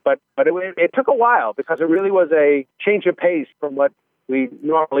point on. But it took a while, because it really was a change of pace from what we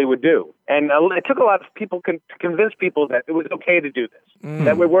normally would do. And it took a lot of people to convince people that it was okay to do this,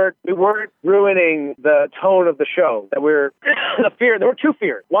 that we weren't ruining the tone of the show, that there were two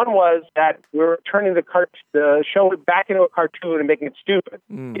fears. One was that we were turning the show back into a cartoon and making it stupid.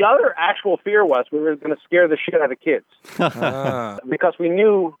 The other actual fear was we were going to scare the shit out of kids. Because we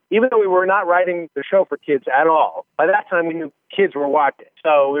knew, even though we were not writing the show for kids at all, by that time we knew kids were watching.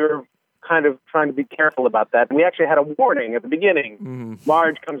 So we were kind of trying to be careful about that. And we actually had a warning at the beginning.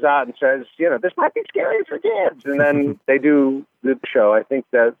 Marge comes out and says, this might be scary for kids. And then they do the show. I think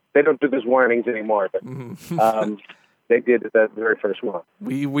that they don't do those warnings anymore, but they did at that very first one.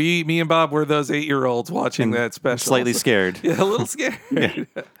 Me and Bob were those 8-year-olds watching that special. Slightly scared. Yeah, a little scared.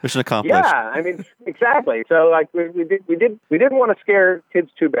 Mission accomplished. Yeah, I mean, exactly. So, like, we didn't want to scare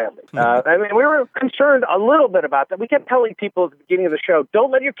kids too badly. I mean, we were concerned a little bit about that. We kept telling people at the beginning of the show,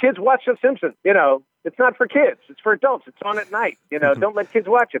 don't let your kids watch The Simpsons. It's not for kids. It's for adults. It's on at night. Don't let kids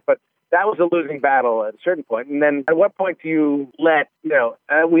watch it. But that was a losing battle at a certain point. And then at what point do you let,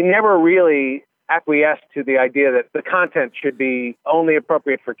 we never really acquiesced to the idea that the content should be only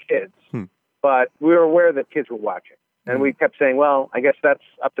appropriate for kids. But we were aware that kids were watching. And we kept saying, well, I guess that's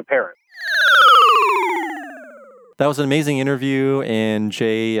up to parents. That was an amazing interview, and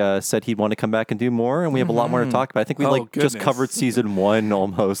Jay said he'd want to come back and do more, and we have a lot more to talk about. I think we just covered season 1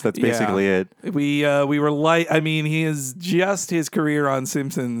 almost. That's basically it. We were he is just his career on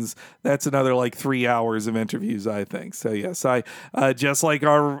Simpsons. That's another 3 hours of interviews, I think. So yes, I just like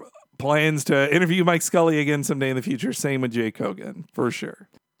our plans to interview Mike Scully again someday in the future. Same with Jay Kogan, for sure.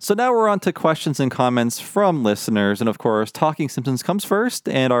 So now we're on to questions and comments from listeners. And of course, Talking Simpsons comes first.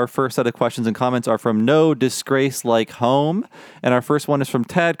 And our first set of questions and comments are from No Disgrace Like Home. And our first one is from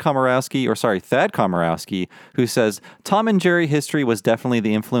Thad Komorowski, who says, Tom and Jerry history was definitely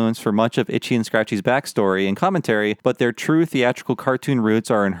the influence for much of Itchy and Scratchy's backstory and commentary, but their true theatrical cartoon roots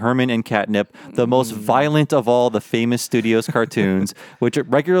are in Herman and Catnip, the most violent of all the famous studios cartoons, which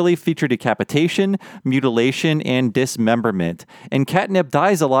regularly feature decapitation, mutilation, and dismemberment. And Catnip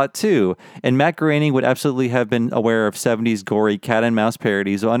dies a lot too, and Matt Groening would absolutely have been aware of 70s gory cat and mouse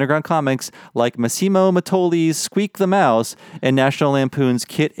parodies of underground comics like Massimo Mottoli's Squeak the Mouse and National Lampoon's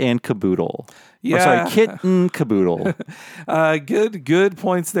Kit and Caboodle. Kit and Caboodle. Good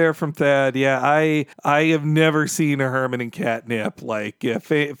points there from Thad. Yeah, I have never seen a Herman and Catnip.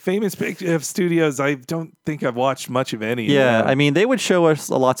 Famous studios, I don't think I've watched much of any. Yeah, I mean, they would show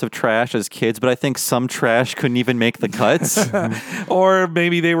us lots of trash as kids, but I think some trash couldn't even make the cuts. Or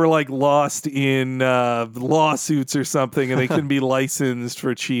maybe they were lost in lawsuits or something, and they couldn't be licensed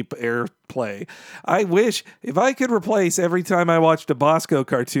for cheap airplay. I wish if I could replace every time I watched a Bosco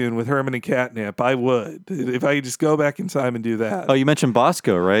cartoon with Herman and Catnip, I would. If I could just go back in time and do that. Oh, you mentioned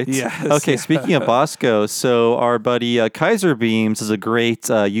Bosco, right? Yes. Okay, speaking of Bosco, so our buddy Kaiser Beams is a great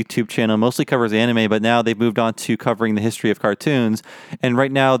YouTube channel, mostly covers anime, but now they've moved on to covering the history of cartoons. And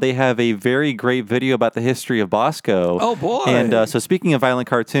right now they have a very great video about the history of Bosco. Oh, boy. And so speaking of violent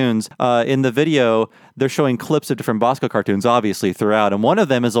cartoons, in the video, they're showing clips of different Bosco cartoons, obviously, throughout. And one of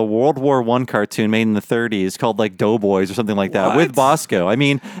them is a World War I cartoon made in the 30s called Doughboys or something like that with Bosco. I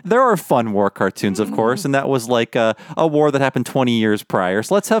mean, there are fun war cartoons, of course, and that was a war that happened 20 years prior.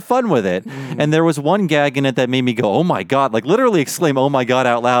 So let's have fun with it. And there was one gag in it that made me go, oh my God, literally exclaim, oh my God,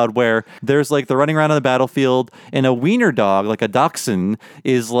 out loud, where there's they're running around on the battlefield and a wiener dog, a dachshund,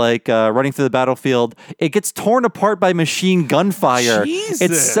 is running through the battlefield. It gets torn apart by machine gunfire.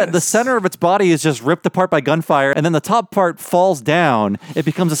 Jesus. The center of its body is just ripped apart by gunfire, and then the top part falls down. It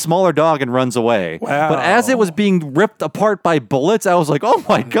becomes a smaller dog and runs away. Wow. But as it was being ripped apart by bullets, I was like, oh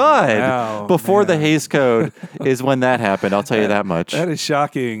my God. Wow, before the Hays Code is when that happened. I'll tell you that much. That is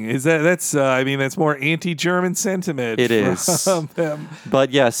shocking. That's more anti-German sentiment. It is. Them.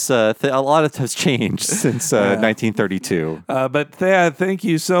 But yes, a lot has changed since 1932. But Thad, thank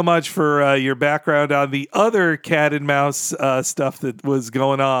you so much for your background on the other cat and mouse stuff that was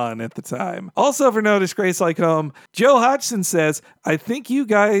going on at the time. Also, for No Disgrace Like Home, Joe Hodgson says, I think you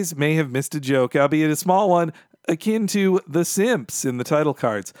guys may have missed a joke, albeit a small one, akin to The Simps in the title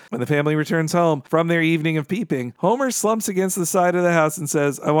cards. When the family returns home from their evening of peeping, Homer slumps against the side of the house and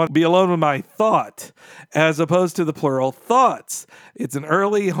says, I want to be alone with my thought, as opposed to the plural thoughts. It's an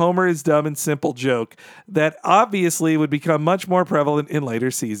early Homer is dumb and simple joke that obviously would become much more prevalent in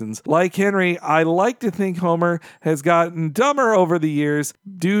later seasons. Like Henry, I like to think Homer has gotten dumber over the years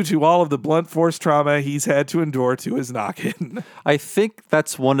due to all of the blunt force trauma he's had to endure to his noggin. I think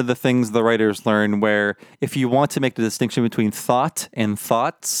that's one of the things the writers learn, where if you want want to make the distinction between thought and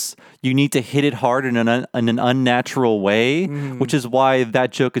thoughts, you need to hit it hard in an unnatural way, which is why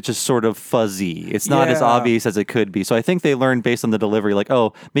that joke is just sort of fuzzy. It's not as obvious as it could be. So I think they learned based on the delivery, like,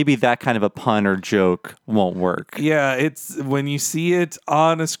 oh, maybe that kind of a pun or joke won't work. Yeah, it's when you see it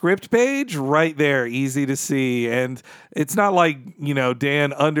on a script page, right there, easy to see. And it's not like,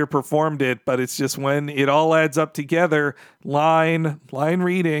 Dan underperformed it, but it's just when it all adds up together, line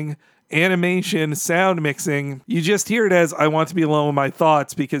reading, animation, sound mixing, you just hear it as I want to be alone with my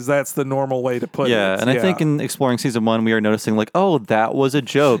thoughts because that's the normal way to put it. Yeah, and I think in exploring season 1, we are noticing like, oh, that was a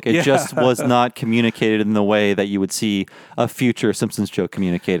joke. It just was not communicated in the way that you would see a future Simpsons joke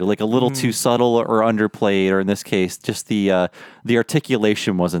communicated, like a little too subtle or underplayed, or in this case, just the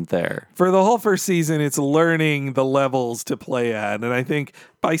articulation wasn't there. For the whole first season, it's learning the levels to play at, and I think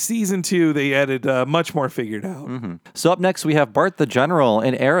by season 2, they had it much more figured out. So up next, we have Bart the General,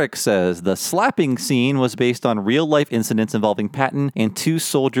 and Eric says, the slapping scene was based on real-life incidents involving Patton and 2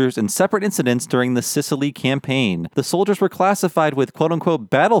 soldiers in separate incidents during the Sicily campaign. The soldiers were classified with quote-unquote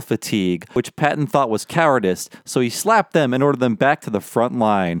battle fatigue, which Patton thought was cowardice, so he slapped them and ordered them back to the front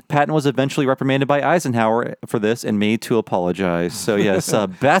line. Patton was eventually reprimanded by Eisenhower for this and made to apologize. So yes,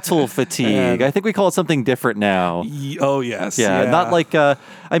 battle fatigue. I think we call it something different now. Oh, yes. Yeah, not like...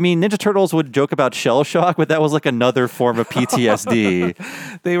 Ninja Turtles would joke about shell shock, but that was like another form of PTSD.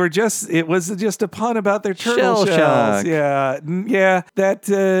 It was just a pun about their turtle Shell shells. shock. Yeah.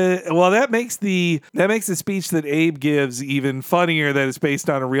 That makes the speech that Abe gives even funnier that it's based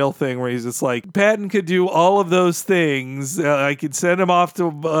on a real thing where he's just like, Patton could do all of those things. I could send him off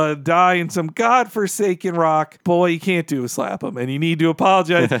to die in some godforsaken rock. But what you can't do is slap him. And you need to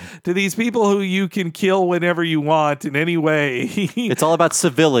apologize to these people who you can kill whenever you want in any way. It's all about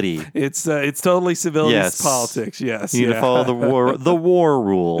civility. It's totally civility politics. Yes, you need to follow the war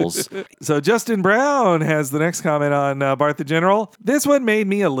rules. So Justin Brown has the next comment on Bart the General. This one made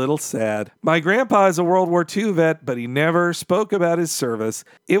me a little sad. My grandpa is a World War II vet, but he never spoke about his service.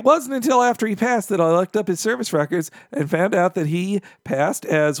 It wasn't until after he passed that I looked up his service records and found out that he passed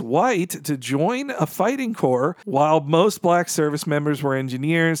as white to join a fighting corps, while most black service members were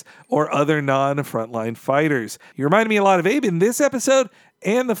engineers or other non-frontline fighters. He reminded me a lot of Abe in this episode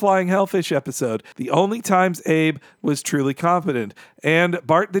and the Flying Hellfish episode, the only times Abe was truly competent. And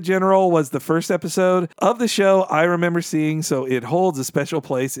Bart the General was the first episode of the show I remember seeing, so it holds a special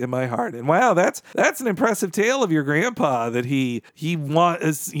place in my heart. And wow, that's an impressive tale of your grandpa that he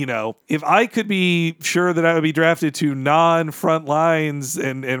wants, if I could be sure that I would be drafted to non-front lines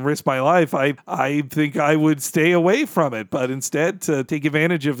and risk my life, I think I would stay away from it. But instead to take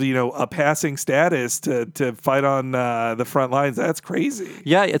advantage of, a passing status to fight on the front lines, that's crazy.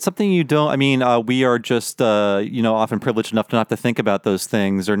 Yeah, it's something you don't, we are just, often privileged enough to not have to think about those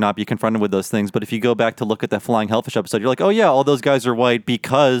things or not be confronted with those things. But if you go back to look at that Flying Hellfish episode, you're like, oh yeah, all those guys are white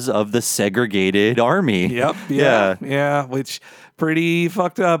because of the segregated army. Yep. Yeah. Which pretty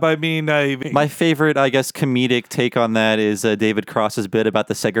fucked up. My favorite, I guess, comedic take on that is David Cross's bit about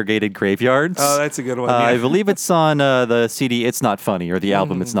the segregated graveyards. Oh, that's a good one. I believe it's on the CD It's Not Funny, or the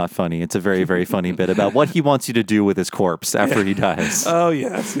album It's Not Funny. It's a very, very funny bit about what he wants you to do with his corpse after he dies. Oh,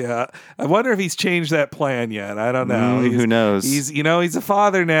 yes, yeah. I wonder if he's changed that plan yet. I don't know. Who knows? He's a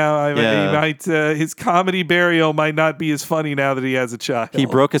father now. He might, his comedy burial might not be as funny now that he has a child. He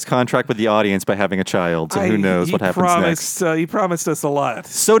broke his contract with the audience by having a child, so who knows what happens next. He promised us a lot.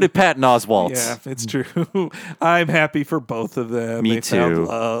 So did Patton Oswalt. Yeah, it's true. I'm happy for both of them. Me they too. Found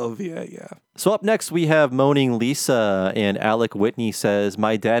love. Yeah. So up next, we have Moaning Lisa, and Alec Whitney says,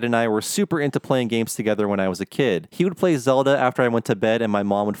 my dad and I were super into playing games together when I was a kid. He would play Zelda after I went to bed, and my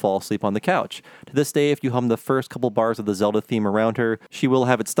mom would fall asleep on the couch. To this day, if you hum the first couple bars of the Zelda theme around her, she will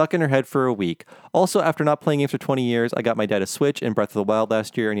have it stuck in her head for a week. Also, after not playing games for 20 years, I got my dad a Switch in Breath of the Wild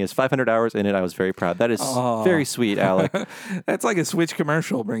last year, and he has 500 hours in it. I was very proud. That is very sweet, Alec. That's like a Switch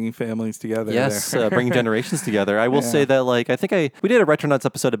commercial, bringing families together. Yes, bringing generations together. I will say that, I think we did a Retronauts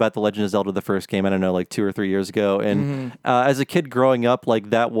episode about The Legend of Zelda, the first game, I don't know, 2 or 3 years ago. And as a kid growing up,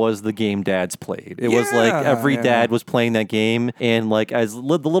 that was the game dads played. It was every dad was playing that game. And as the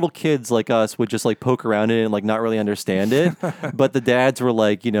little kids like us would just poke around it and not really understand it. But the dads were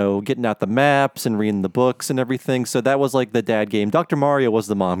getting out the maps and reading the books and everything. So that was the dad game. Dr. Mario was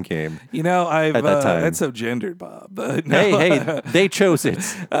the mom game. At that time. That's so gendered, Bob. But no. Hey, they chose it.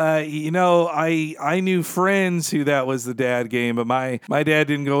 I knew friends who that was the dad game, but my dad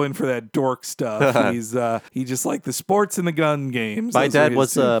didn't go in for that dork dork stuff. He just liked the sports and the gun games. My Those were dad his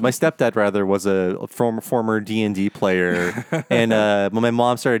was two. my stepdad rather was a former D&D player, and when my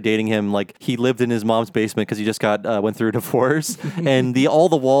mom started dating him, like he lived in his mom's basement because he just went through a divorce, and all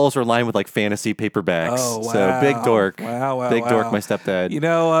the walls are lined with like fantasy paperbacks. Oh, wow. So big dork, Wow, big dork, wow. my stepdad.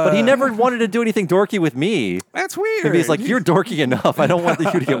 But But he never wanted to do anything dorky with me. That's weird. Maybe he's like, you're dorky enough. I don't want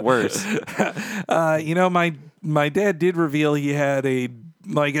you to get worse. My dad did reveal he had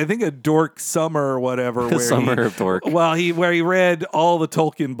I think a dork summer or whatever. Where Summer of dork. Well, where he read all the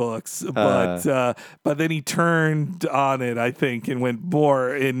Tolkien books, but then he turned on it, I think, and went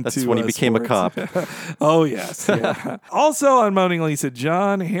more into. That's when he became a sports. cop. Oh yes. Yeah. Also on Moaning Lisa,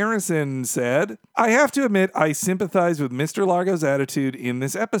 John Harrison said, "I have to admit, I sympathize with Mr. Largo's attitude in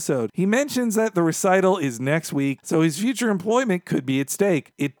this episode. He mentions that the recital is next week, so his future employment could be at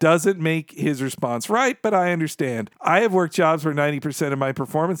stake. It doesn't make his response right, but I understand. I have worked jobs where 90% of my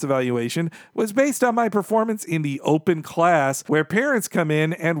performance evaluation was based on my performance in the open class where parents come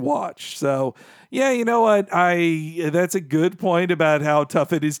in and watch. So yeah, you know what? That's a good point about how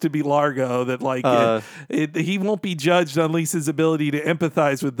tough it is to be Largo. That he won't be judged on Lisa's ability to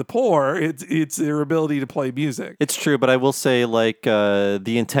empathize with the poor. It's their ability to play music. It's true, but I will say, the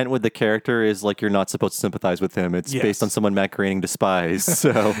intent with the character is you're not supposed to sympathize with him. It's Yes. based on someone Matt Groening despised.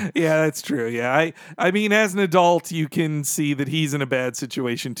 So Yeah, that's true. Yeah, I mean, as an adult, you can see that he's in a bad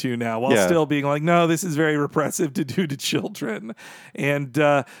situation too now, while Yeah. still being like, no, this is very repressive to do to children. And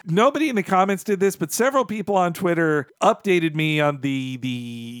nobody in the comments did this, but several people on Twitter updated me on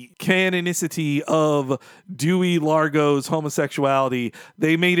the canonicity of Dewey Largo's homosexuality.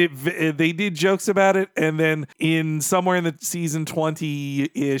 They made it. They did jokes about it, and then somewhere in the season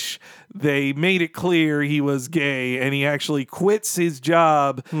 20-ish, they made it clear he was gay, and he actually quits his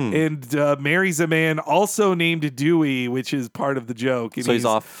job and marries a man also named Dewey, which is part of the joke. And so he's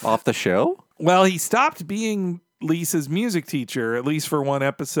off the show? Well, he stopped being Lisa's music teacher, at least for one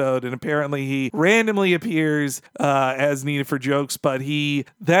episode, and apparently he randomly appears as needed for jokes, but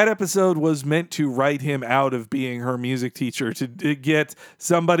that episode was meant to write him out of being her music teacher to get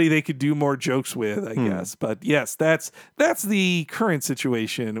somebody they could do more jokes with, I guess. But yes, that's the current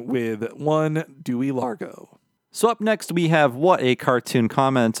situation with one Dewey Largo. So up next, we have What a Cartoon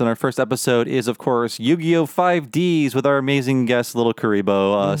Comments, and our first episode is, of course, Yu-Gi-Oh! 5Ds with our amazing guest, Little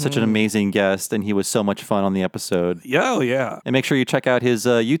Karibo. Such an amazing guest, and he was so much fun on the episode. Yeah, oh, yeah. And make sure you check out his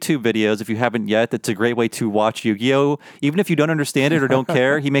YouTube videos if you haven't yet. It's a great way to watch Yu-Gi-Oh! Even if you don't understand it or don't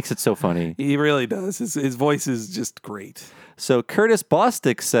care, he makes it so funny. He really does. His voice is just great. So Curtis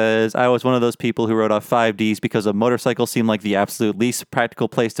Bostic says, I was one of those people who wrote off 5Ds because a motorcycle seemed like the absolute least practical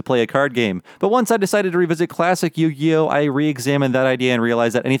place to play a card game. But once I decided to revisit classic Yu-Gi-Oh!, I re-examined that idea and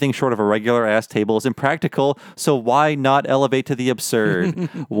realized that anything short of a regular-ass table is impractical, so why not elevate to the absurd?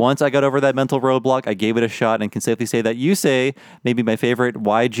 Once I got over that mental roadblock, I gave it a shot and can safely say that Yusei may be my favorite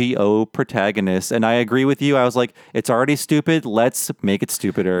YGO protagonist. And I agree with you. I was like, it's already stupid. Let's make it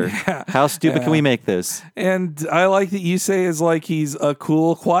stupider. How stupid can we make this? And I like that you say is like he's a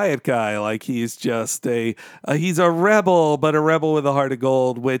cool, quiet guy. Like he's just he's a rebel, but a rebel with a heart of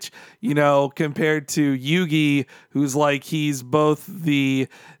gold, which, compared to Yugi, who's like, he's both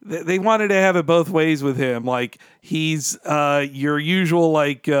they wanted to have it both ways with him. Like he's your usual,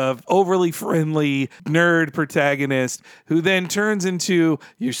 overly friendly nerd protagonist who then turns into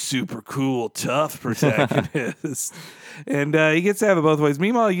your super cool, tough protagonist. And he gets to have it both ways.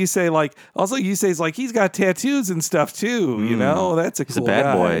 Meanwhile, Yusei's like, he's got tattoos and stuff too. That's a He's cool a bad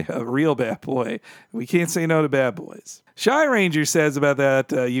guy. boy. A real bad boy. We can't say no to bad boys. Shy Ranger says about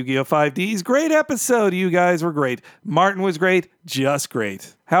that Yu-Gi-Oh! 5Ds, great episode. You guys were great. Martin was great. Just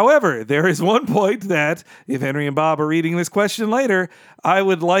great. However, there is one point that, if Henry and Bob are reading this question later, I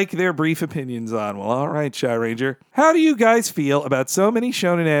would like their brief opinions on. Well, all right, Shy Ranger. How do you guys feel about so many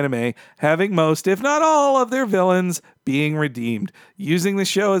shonen anime having most, if not all, of their villains being redeemed? Using the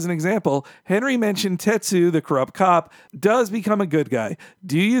show as an example, Henry mentioned Tetsu, the corrupt cop, does become a good guy.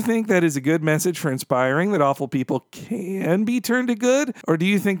 Do you think that is a good message for inspiring that awful people can be turned to good? Or do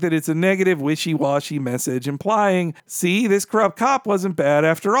you think that it's a negative, wishy-washy message implying, see, this corrupt cop wasn't bad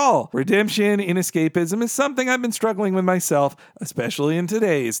after all? Redemption in escapism is something I've been struggling with myself, especially in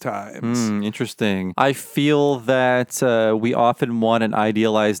today's times. Interesting. I feel that we often want an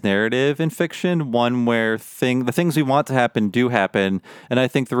idealized narrative in fiction, one where the things we want to happen do happen, and I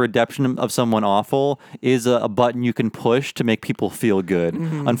think the redemption of someone awful is a button you can push to make people feel good.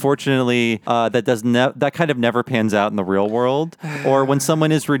 Unfortunately, that kind of never pans out in the real world. Or when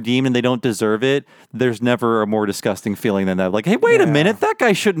someone is redeemed and they don't deserve it, there's never a more disgusting feeling than that. Like, hey, wait a minute, that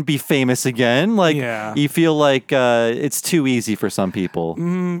guy shouldn't be famous again. You feel like it's too easy for some people. people.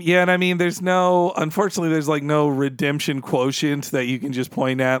 Yeah, and I mean, unfortunately, there's like no redemption quotient that you can just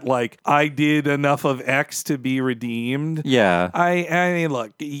point at, like, I did enough of X to be redeemed. Yeah. I mean,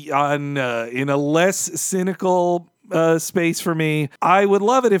 look, in a less cynical space for me, I would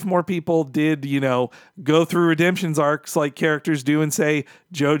love it if more people did, go through redemptions arcs like characters do and say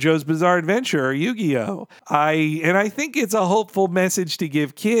JoJo's Bizarre Adventure or Yu-Gi-Oh. I think it's a hopeful message to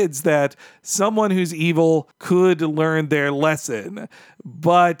give kids that someone who's evil could learn their lesson.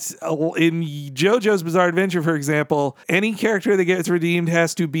 But in JoJo's Bizarre Adventure, for example, any character that gets redeemed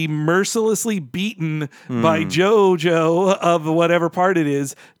has to be mercilessly beaten by JoJo of whatever part it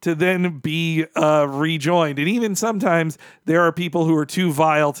is to then be rejoined. And even sometimes there are people who are too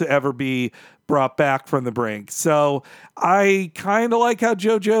vile to ever be brought back from the brink. So I kind of like how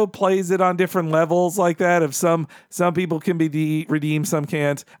JoJo plays it on different levels like that. Of some people can be redeemed, some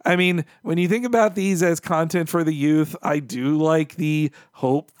can't. I mean, when you think about these as content for the youth, I do like the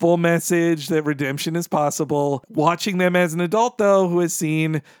hopeful message that redemption is possible. Watching them as an adult, though, who has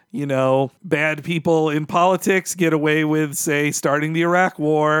seen, bad people in politics get away with, say, starting the Iraq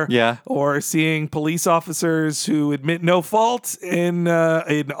War. Yeah. Or seeing police officers who admit no fault in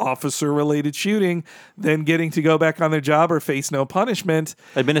an officer-related shooting, then getting to go back on their job or face no punishment.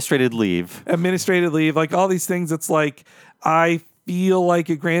 Administrative leave, like all these things. It's like, I feel like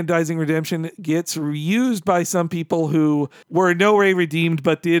aggrandizing redemption gets used by some people who were in no way redeemed,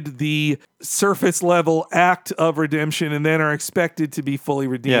 but did the surface level act of redemption and then are expected to be fully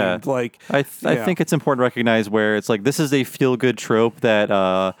redeemed. Yeah. I think it's important to recognize where it's like, this is a feel-good trope that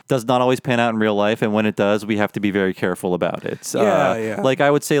does not always pan out in real life, and when it does, we have to be very careful about it. Like,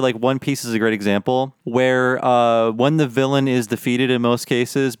 I would say, like, One Piece is a great example where when the villain is defeated in most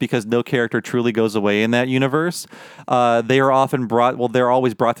cases, because no character truly goes away in that universe, they are often they're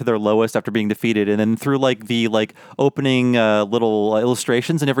always brought to their lowest after being defeated, and then through like the opening little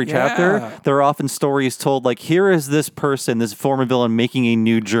illustrations in every chapter, there are often stories told like, here is this person, this former villain, making a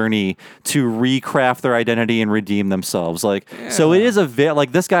new journey to recraft their identity and redeem themselves. So it is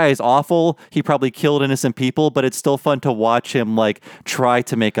like, this guy is awful. He probably killed innocent people, but it's still fun to watch him like try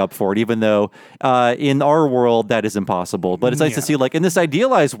to make up for it, even though in our world that is impossible. But it's nice to see, like, in this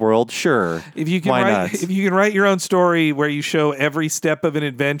idealized world, sure. If you can write your own story where you show every step of an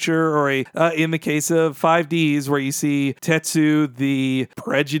adventure, or in the case of 5Ds, where you see Tetsu, the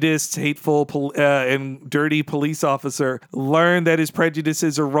prejudiced, hateful, and dirty police officer, learn that his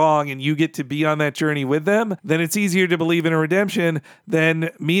prejudices are wrong, and you get to be on that journey with them, then it's easier to believe in a redemption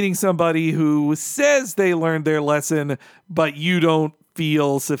than meeting somebody who says they learned their lesson, but you don't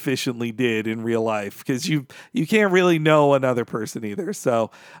feel sufficiently did in real life, because you can't really know another person either.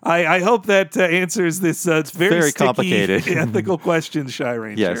 So I hope that answers this very sticky, complicated ethical question, Shy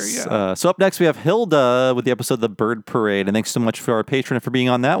Ranger. Yes. So up next we have Hilda with the episode The Bird Parade, and thanks so much for our patron for being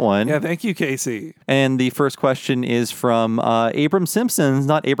on that one. Yeah, thank you, Casey. And the first question is from Abram Simpsons,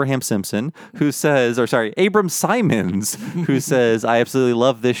 not Abraham Simpson, Abram Simons, who says, I absolutely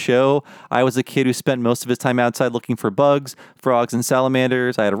love this show. I was a kid who spent most of his time outside looking for bugs, frogs, and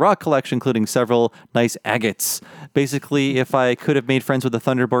salamanders. I had a rock collection, including several nice agates. Basically, if I could have made friends with a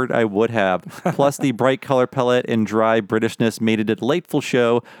Thunderbird, I would have. Plus, the bright color palette and dry Britishness made it a delightful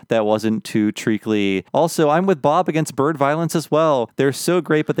show that wasn't too treacly. Also, I'm with Bob against bird violence as well. They're so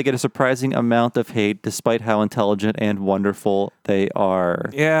great, but they get a surprising amount of hate, despite how intelligent and wonderful they are.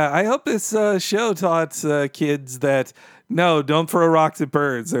 Yeah, I hope this show taught kids that, no, don't throw rocks at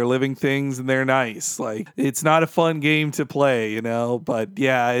birds. They're living things and they're nice. Like, it's not a fun game to play, But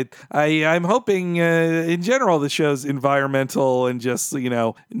yeah, I'm hoping in general the show's environmental and just,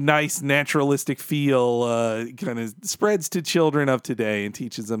 nice naturalistic feel kind of spreads to children of today and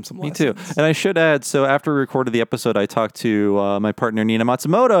teaches them some lessons. Me too. And I should add, so after we recorded the episode, I talked to my partner Nina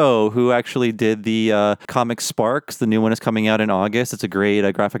Matsumoto, who actually did the comic Sparks. The new one is coming out in August. It's a great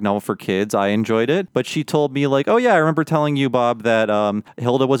graphic novel for kids. I enjoyed it. But she told me, like, oh yeah, I remember telling you, Bob, that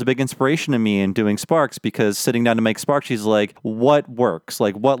Hilda was a big inspiration to me in doing Sparks, because sitting down to make Sparks, she's like, what works?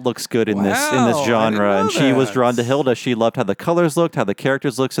 Like, what looks good in this genre? And she was drawn to Hilda. She loved how the colors looked, how the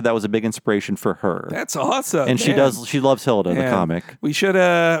characters looked, so that was a big inspiration for her. That's awesome. And she loves Hilda, the comic. We should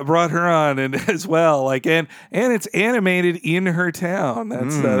have brought her on as well. Like, and it's animated in her town.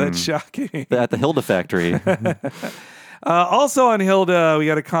 That's shocking. At the Hilda factory. Also on Hilda, we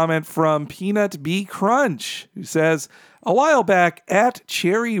got a comment from Peanut B Crunch, who says, A while back, at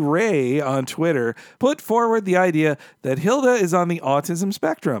Cherry Ray on Twitter put forward the idea that Hilda is on the autism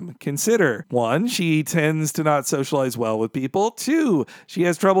spectrum. Consider 1, she tends to not socialize well with people. 2, she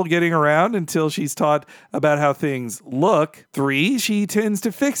has trouble getting around until she's taught about how things look. 3, she tends to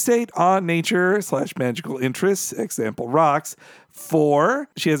fixate on nature/magical interests, example rocks. 4,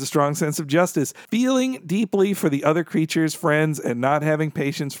 she has a strong sense of justice, feeling deeply for the other creatures, friends, and not having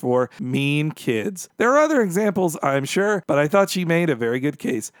patience for mean kids. There are other examples, I'm sure, but I thought she made a very good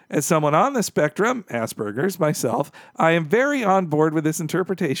case. As someone on the spectrum, Asperger's, myself, I am very on board with this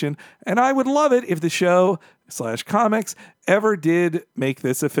interpretation, and I would love it if the show/comics ever did make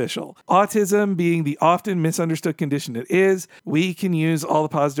this official. Autism being the often misunderstood condition it is, we can use all the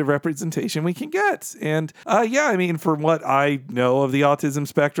positive representation we can get. And from what I know of the autism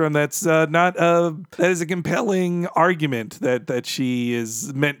spectrum, that is a compelling argument that she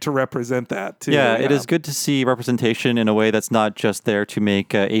is meant to represent that too. Yeah, it is good to see representation in a way that's not just there to make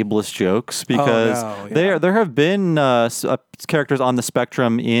ableist jokes, because there have been characters on the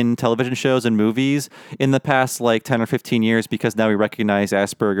spectrum in television shows and movies in the past 10 or 15 years, because now we recognize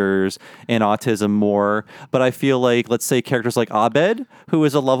Asperger's and autism more. But I feel like, let's say, characters like Abed, who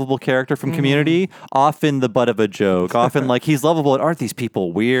is a lovable character from Community, often the butt of a joke. Often he's lovable, and aren't these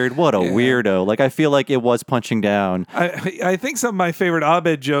people weird? What a weirdo. I feel like it was punching down. I think some of my favorite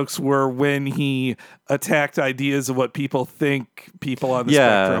Abed jokes were when he attacked ideas of what people think people on the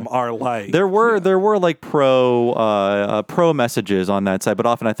spectrum are like. There were pro messages on that side, but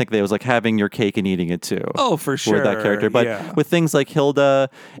often I think they was having your cake and eating it too. Oh, for sure. With that character. But with things like Hilda,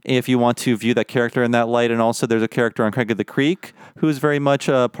 if you want to view that character in that light, and also there's a character on Craig of the Creek who's very much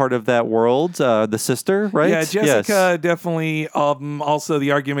a part of that world, the sister, right? Yeah, Jessica definitely. Also,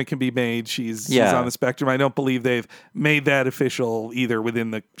 the argument can be made she's on the spectrum. I don't believe they've made that official either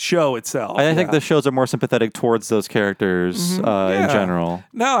within the show itself. I think the shows are more sympathetic towards those characters in general.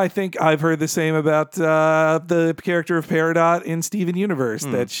 No, I think I've heard the same about the character of Peridot in Steven Universe,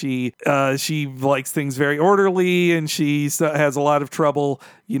 that she likes things very orderly, and she has a lot of trouble,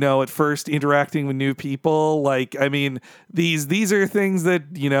 at first interacting with new people. These are things that,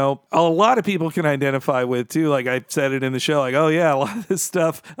 a lot of people can identify with too. I said it in the show, a lot of this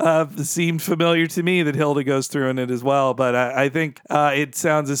stuff seemed familiar to me that Hilda goes through in it as well. But I think it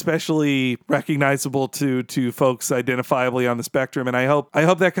sounds especially recognizable to folks identifiably on the spectrum. And I hope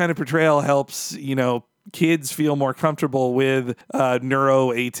that kind of portrayal helps, kids feel more comfortable with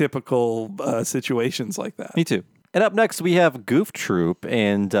neuroatypical situations like that. Me too. And up next, we have Goof Troop,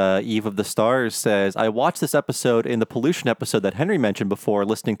 and Eve of the Stars says, I watched this episode in the pollution episode that Henry mentioned before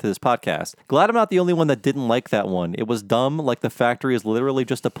listening to this podcast. Glad I'm not the only one that didn't like that one. It was dumb, like the factory is literally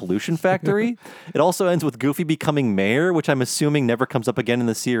just a pollution factory. It also ends with Goofy becoming mayor, which I'm assuming never comes up again in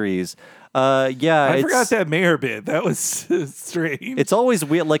the series. I forgot that mayor bit. That was strange. It's always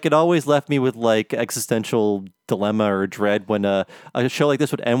weird. It always left me with existential dilemma or dread when a show like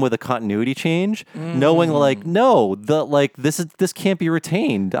this would end with a continuity change, knowing no, this can't be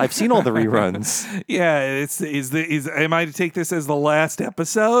retained. I've seen all the reruns. Am I to take this as the last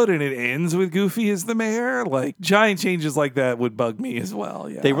episode and it ends with Goofy as the mayor? Giant changes like that would bug me as well.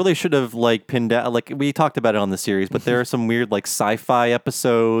 Yeah. They really should have pinned out, we talked about it on the series, but there are some weird sci-fi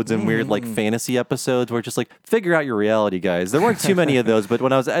episodes and weird fantasy episodes where just figure out your reality, guys. There weren't too many of those, but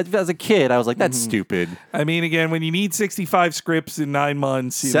when I was as a kid, I was that's stupid. I mean, again, when you need 65 scripts in 9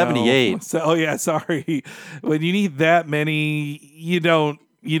 months, 78. Sorry. When you need that many, you don't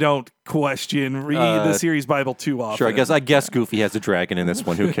question the series Bible too often. Sure, I guess Goofy has a dragon in this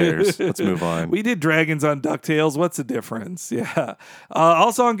one. Who cares? Let's move on. We did dragons on DuckTales. What's the difference? Yeah.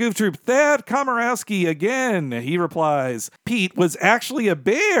 Also on Goof Troop, Thad Komorowski again. He replies, Pete was actually a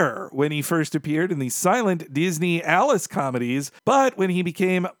bear when he first appeared in the silent Disney Alice comedies, but when he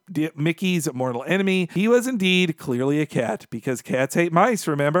became Mickey's mortal enemy, he was indeed clearly a cat, because cats hate mice,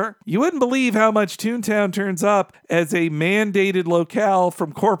 remember? You wouldn't believe how much Toontown turns up as a mandated locale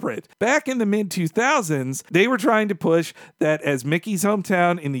from corporate. Back in the mid-2000s, they were trying to push that as Mickey's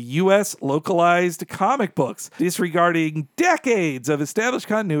hometown in the U.S. localized comic books, disregarding decades of established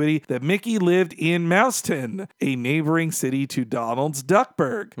continuity that Mickey lived in Mouseton, a neighboring city to Donald's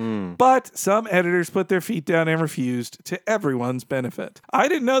Duckburg. But some editors put their feet down and refused, to everyone's benefit. I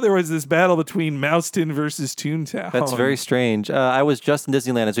didn't know there was this battle between Mouseton versus Toontown. That's very strange. I was just in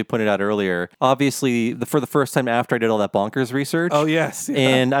Disneyland, as we pointed out earlier. Obviously, for the first time after I did all that bonkers research. Oh, yes. Yeah.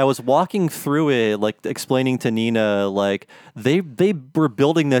 And I was walking through it, like explaining to Nina, like they were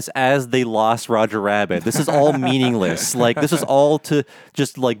building this as they lost Roger Rabbit. This is all meaningless. Like this is all to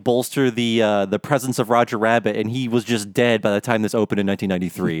just like bolster the presence of Roger Rabbit, and he was just dead by the time this opened in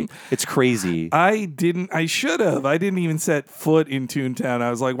 1993. It's crazy. I should have. I didn't even set foot in Toontown. I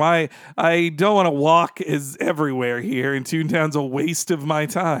was like, why? I don't want to walk everywhere here, and Toontown's a waste of my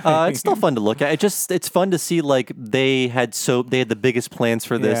time. It's still fun to look at. It's fun to see like they had the biggest plans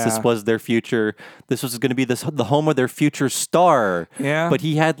for this. Yeah. This was their future. This was going to be the home of their future star. Yeah. But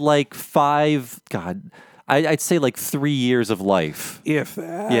he had like I'd say like 3 years of life. If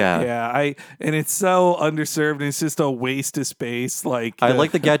that. Yeah. Yeah. And it's so underserved, and it's just a waste of space. Like I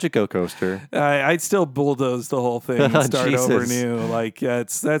like the Gadget Go coaster. I'd still bulldoze the whole thing and start over Jesus. new. Like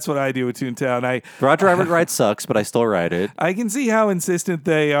that's what I do with Toontown. Roger Rabbit ride sucks, but I still ride it. I can see how insistent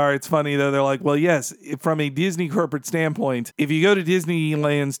they are. It's funny though. They're like, well, yes, from a Disney corporate standpoint, if you go to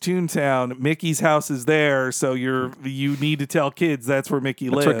Disneyland's Toontown, Mickey's house is there, so you need to tell kids that's where Mickey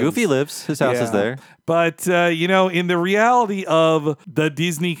lives. That's where Goofy lives. His house is there. But, in the reality of the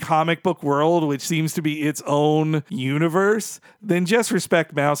Disney comic book world, which seems to be its own universe, then just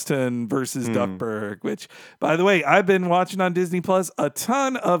respect Mouseton versus Duckburg, which, by the way, I've been watching on Disney Plus a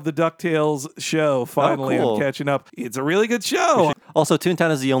ton of the DuckTales show. Finally, cool. I'm catching up. It's a really good show. Also,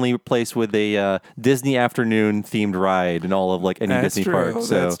 Toontown is the only place with a Disney afternoon themed ride in all of like any That's Disney true. park.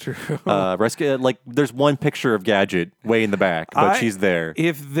 So, That's true. there's one picture of Gadget way in the back, but she's there.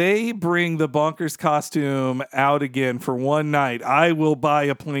 If they bring the Bonkers costume out again for one night, I will buy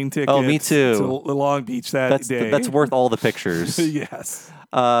a plane ticket. Oh, me too. To Long Beach that day. That's worth all the pictures. Yes.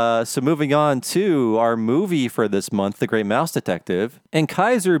 So moving on to our movie for this month, The Great Mouse Detective. And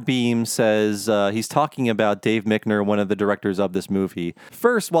Kaiser Beam says he's talking about Dave Mickner, one of the directors of this movie.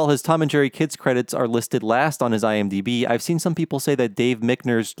 First, while his Tom and Jerry Kids credits are listed last on his IMDb, I've seen some people say that Dave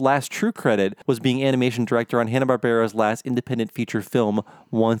Mickner's last true credit was being animation director on Hanna-Barbera's last independent feature film,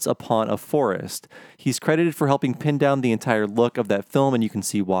 Once Upon a Forest. He's credited for helping pin down the entire look of that film, and you can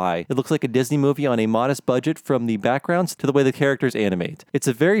see why. It looks like a Disney movie on a modest budget, from the backgrounds to the way the characters animate. It's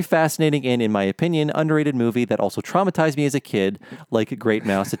a very fascinating and, in my opinion, underrated movie that also traumatized me as a kid, like Great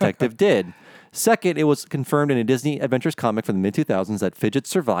Mouse Detective did. Second, it was confirmed in a Disney Adventures comic from the mid-2000s that Fidget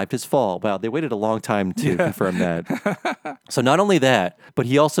survived his fall. Wow, they waited a long time to confirm that. So not only that, but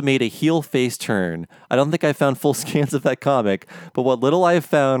he also made a heel face turn. I don't think I found full scans of that comic, but what little I have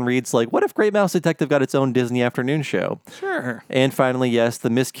found reads like, what if Great Mouse Detective got its own Disney afternoon show? Sure. And finally, yes, the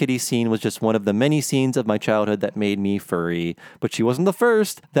Miss Kitty scene was just one of the many scenes of my childhood that made me furry. But she wasn't the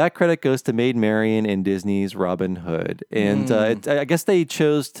first. That credit goes to Maid Marian in Disney's Robin Hood. And I guess they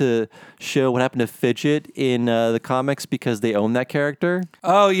chose to show what happened to Fidget in the comics because they own that character.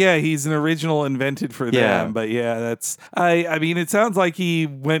 Oh yeah, he's an original invented for them. But yeah, that's I mean, it sounds like he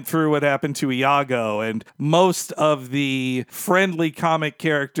went through what happened to Iago, and most of the friendly comic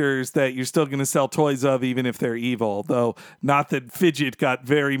characters that you're still going to sell toys of, even if they're evil. Though not that Fidget got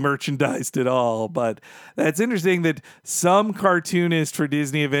very merchandised at all. But that's interesting that some cartoonist for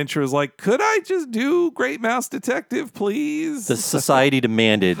Disney Adventure was like, could I just do Great Mouse Detective, please? The society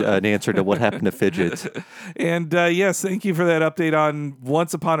demanded an answer to what happened to Fidget. And yes, thank you for that update on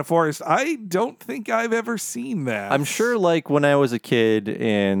Once Upon a Forest. I don't think I've ever seen that. I'm sure, like, when I was a kid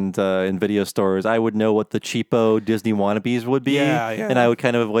and in video stores, I would know what the cheapo Disney wannabes would be, and I would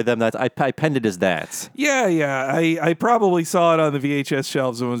kind of avoid them. I penned it as that. Yeah. I probably saw it on the VHS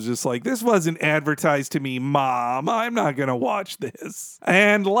shelves and was just like, this wasn't advertised to me, Mom. I'm not going to watch this.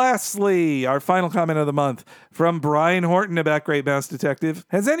 And lastly, our final comment of the month from Brian Horton about Great Mouse Detective.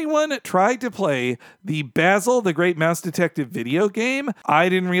 Has anyone tried to play the Basil the Great Mouse Detective video game? I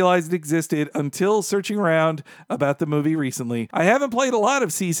didn't realize it existed until searching around about the movie recently. I haven't played a lot of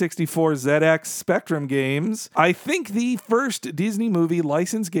C64 ZX Spectrum games. I think the first Disney movie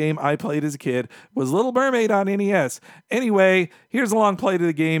licensed game I played as a kid was Little Mermaid on NES. Anyway, here's a long play to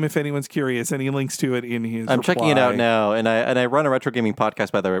the game if anyone's curious, and he links to it in his I'm reply. checking it out now, and I run a retro gaming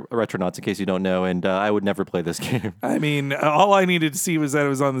podcast by the Retronauts, in case you don't know, and I would never play this game. I mean, all I needed to see was that it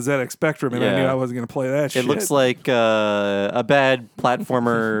was on the ZX Spectrum, and I knew I wasn't going to play that shit. It looks like a bad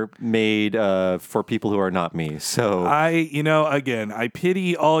platformer made for people who are not me. So I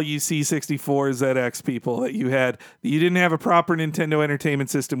pity all you C64 ZX people that you didn't have a proper Nintendo Entertainment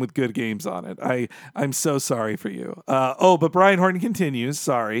System with good games on it. I'm so sorry for you. But Brian Horton continues,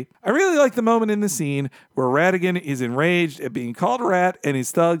 sorry. I really like the moment in the scene where Ratigan is enraged at being called a rat and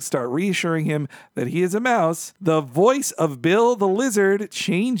his thugs start reassuring him that he is a mouse. The voice of Bill the Lizard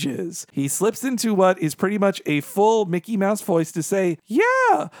changes. He he slips into what is pretty much a full Mickey Mouse voice to say,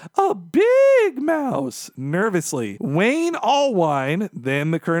 "Yeah, a big mouse," nervously. Wayne Allwine,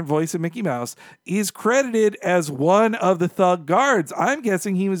 then the current voice of Mickey Mouse, is credited as one of the thug guards. I'm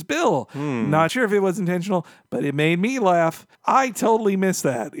guessing he was Bill. Not sure if it was intentional, but it made me laugh. I totally missed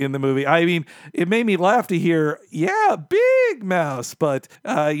that in the movie. I mean, it made me laugh to hear, "Yeah, big mouse," but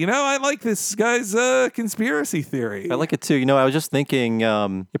I like this guy's conspiracy theory. I like it too. I was just thinking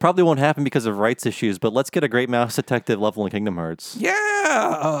it probably won't happen because of rights issues, but let's get a Great Mouse Detective level in Kingdom Hearts.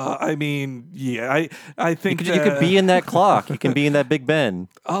 Yeah, I think You could be in that clock. You can be in that Big Ben.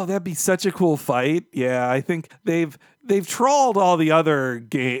 Oh, that'd be such a cool fight. Yeah, I think they've trawled all the other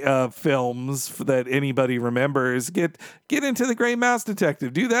films that anybody remembers. Get into the Great Mouse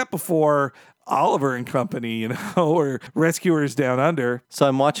Detective. Do that before Oliver and Company, or Rescuers Down Under. So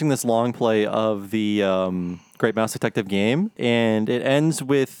I'm watching this long play of the Great Mouse Detective game, and it ends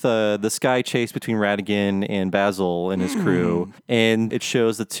with the sky chase between Ratigan and Basil and his crew, and it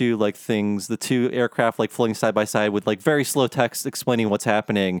shows the two aircraft floating side by side with very slow text explaining what's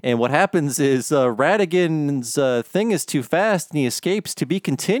happening. And what happens is Ratigan's thing is too fast and he escapes. To be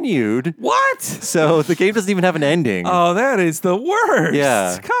continued. What? So the game doesn't even have an ending. Oh, that is the worst.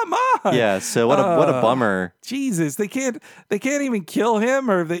 Yeah. Come on. Yeah. So what a bummer. Jesus, they can't even kill him,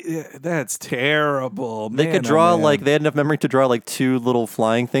 or that's terrible. They could draw they had enough memory to draw two little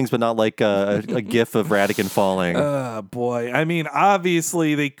flying things, but not a gif of Ratigan falling. Oh boy. I mean,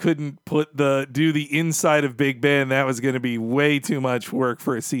 obviously they couldn't do the inside of Big Ben. That was going to be way too much work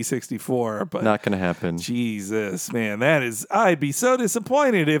for a C64, but not going to happen. Jesus, man, I'd be so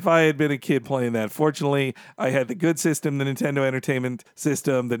disappointed if I had been a kid playing that. Fortunately, I had the good system, the Nintendo Entertainment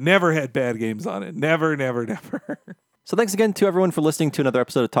System, that never had bad games on it. Never, never, never. So thanks again to everyone for listening to another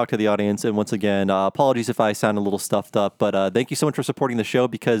episode of Talk to the Audience. And once again, apologies if I sound a little stuffed up, but thank you so much for supporting the show,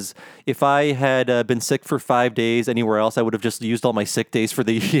 because if I had been sick for 5 days anywhere else, I would have just used all my sick days for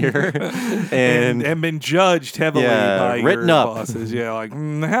the year. and been judged heavily by written your up. bosses. Yeah,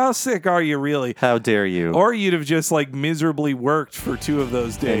 how sick are you really? How dare you? Or you'd have just miserably worked for 2 of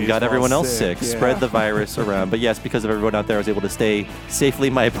those days. And got everyone else sick. Yeah. Spread the virus around. But yes, because of everyone out there, I was able to stay safely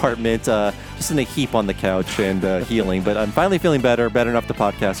in my apartment, just in a heap on the couch and healing. But I'm finally feeling better enough to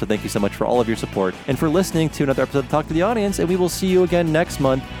podcast. So thank you so much for all of your support and for listening to another episode of Talk to the Audience. And we will see you again next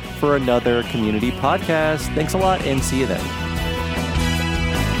month for another community podcast. Thanks a lot, and see you then.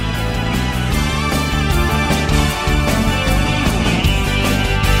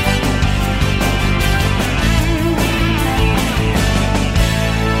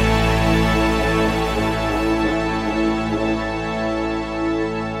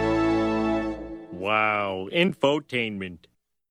 Wow, infotainment.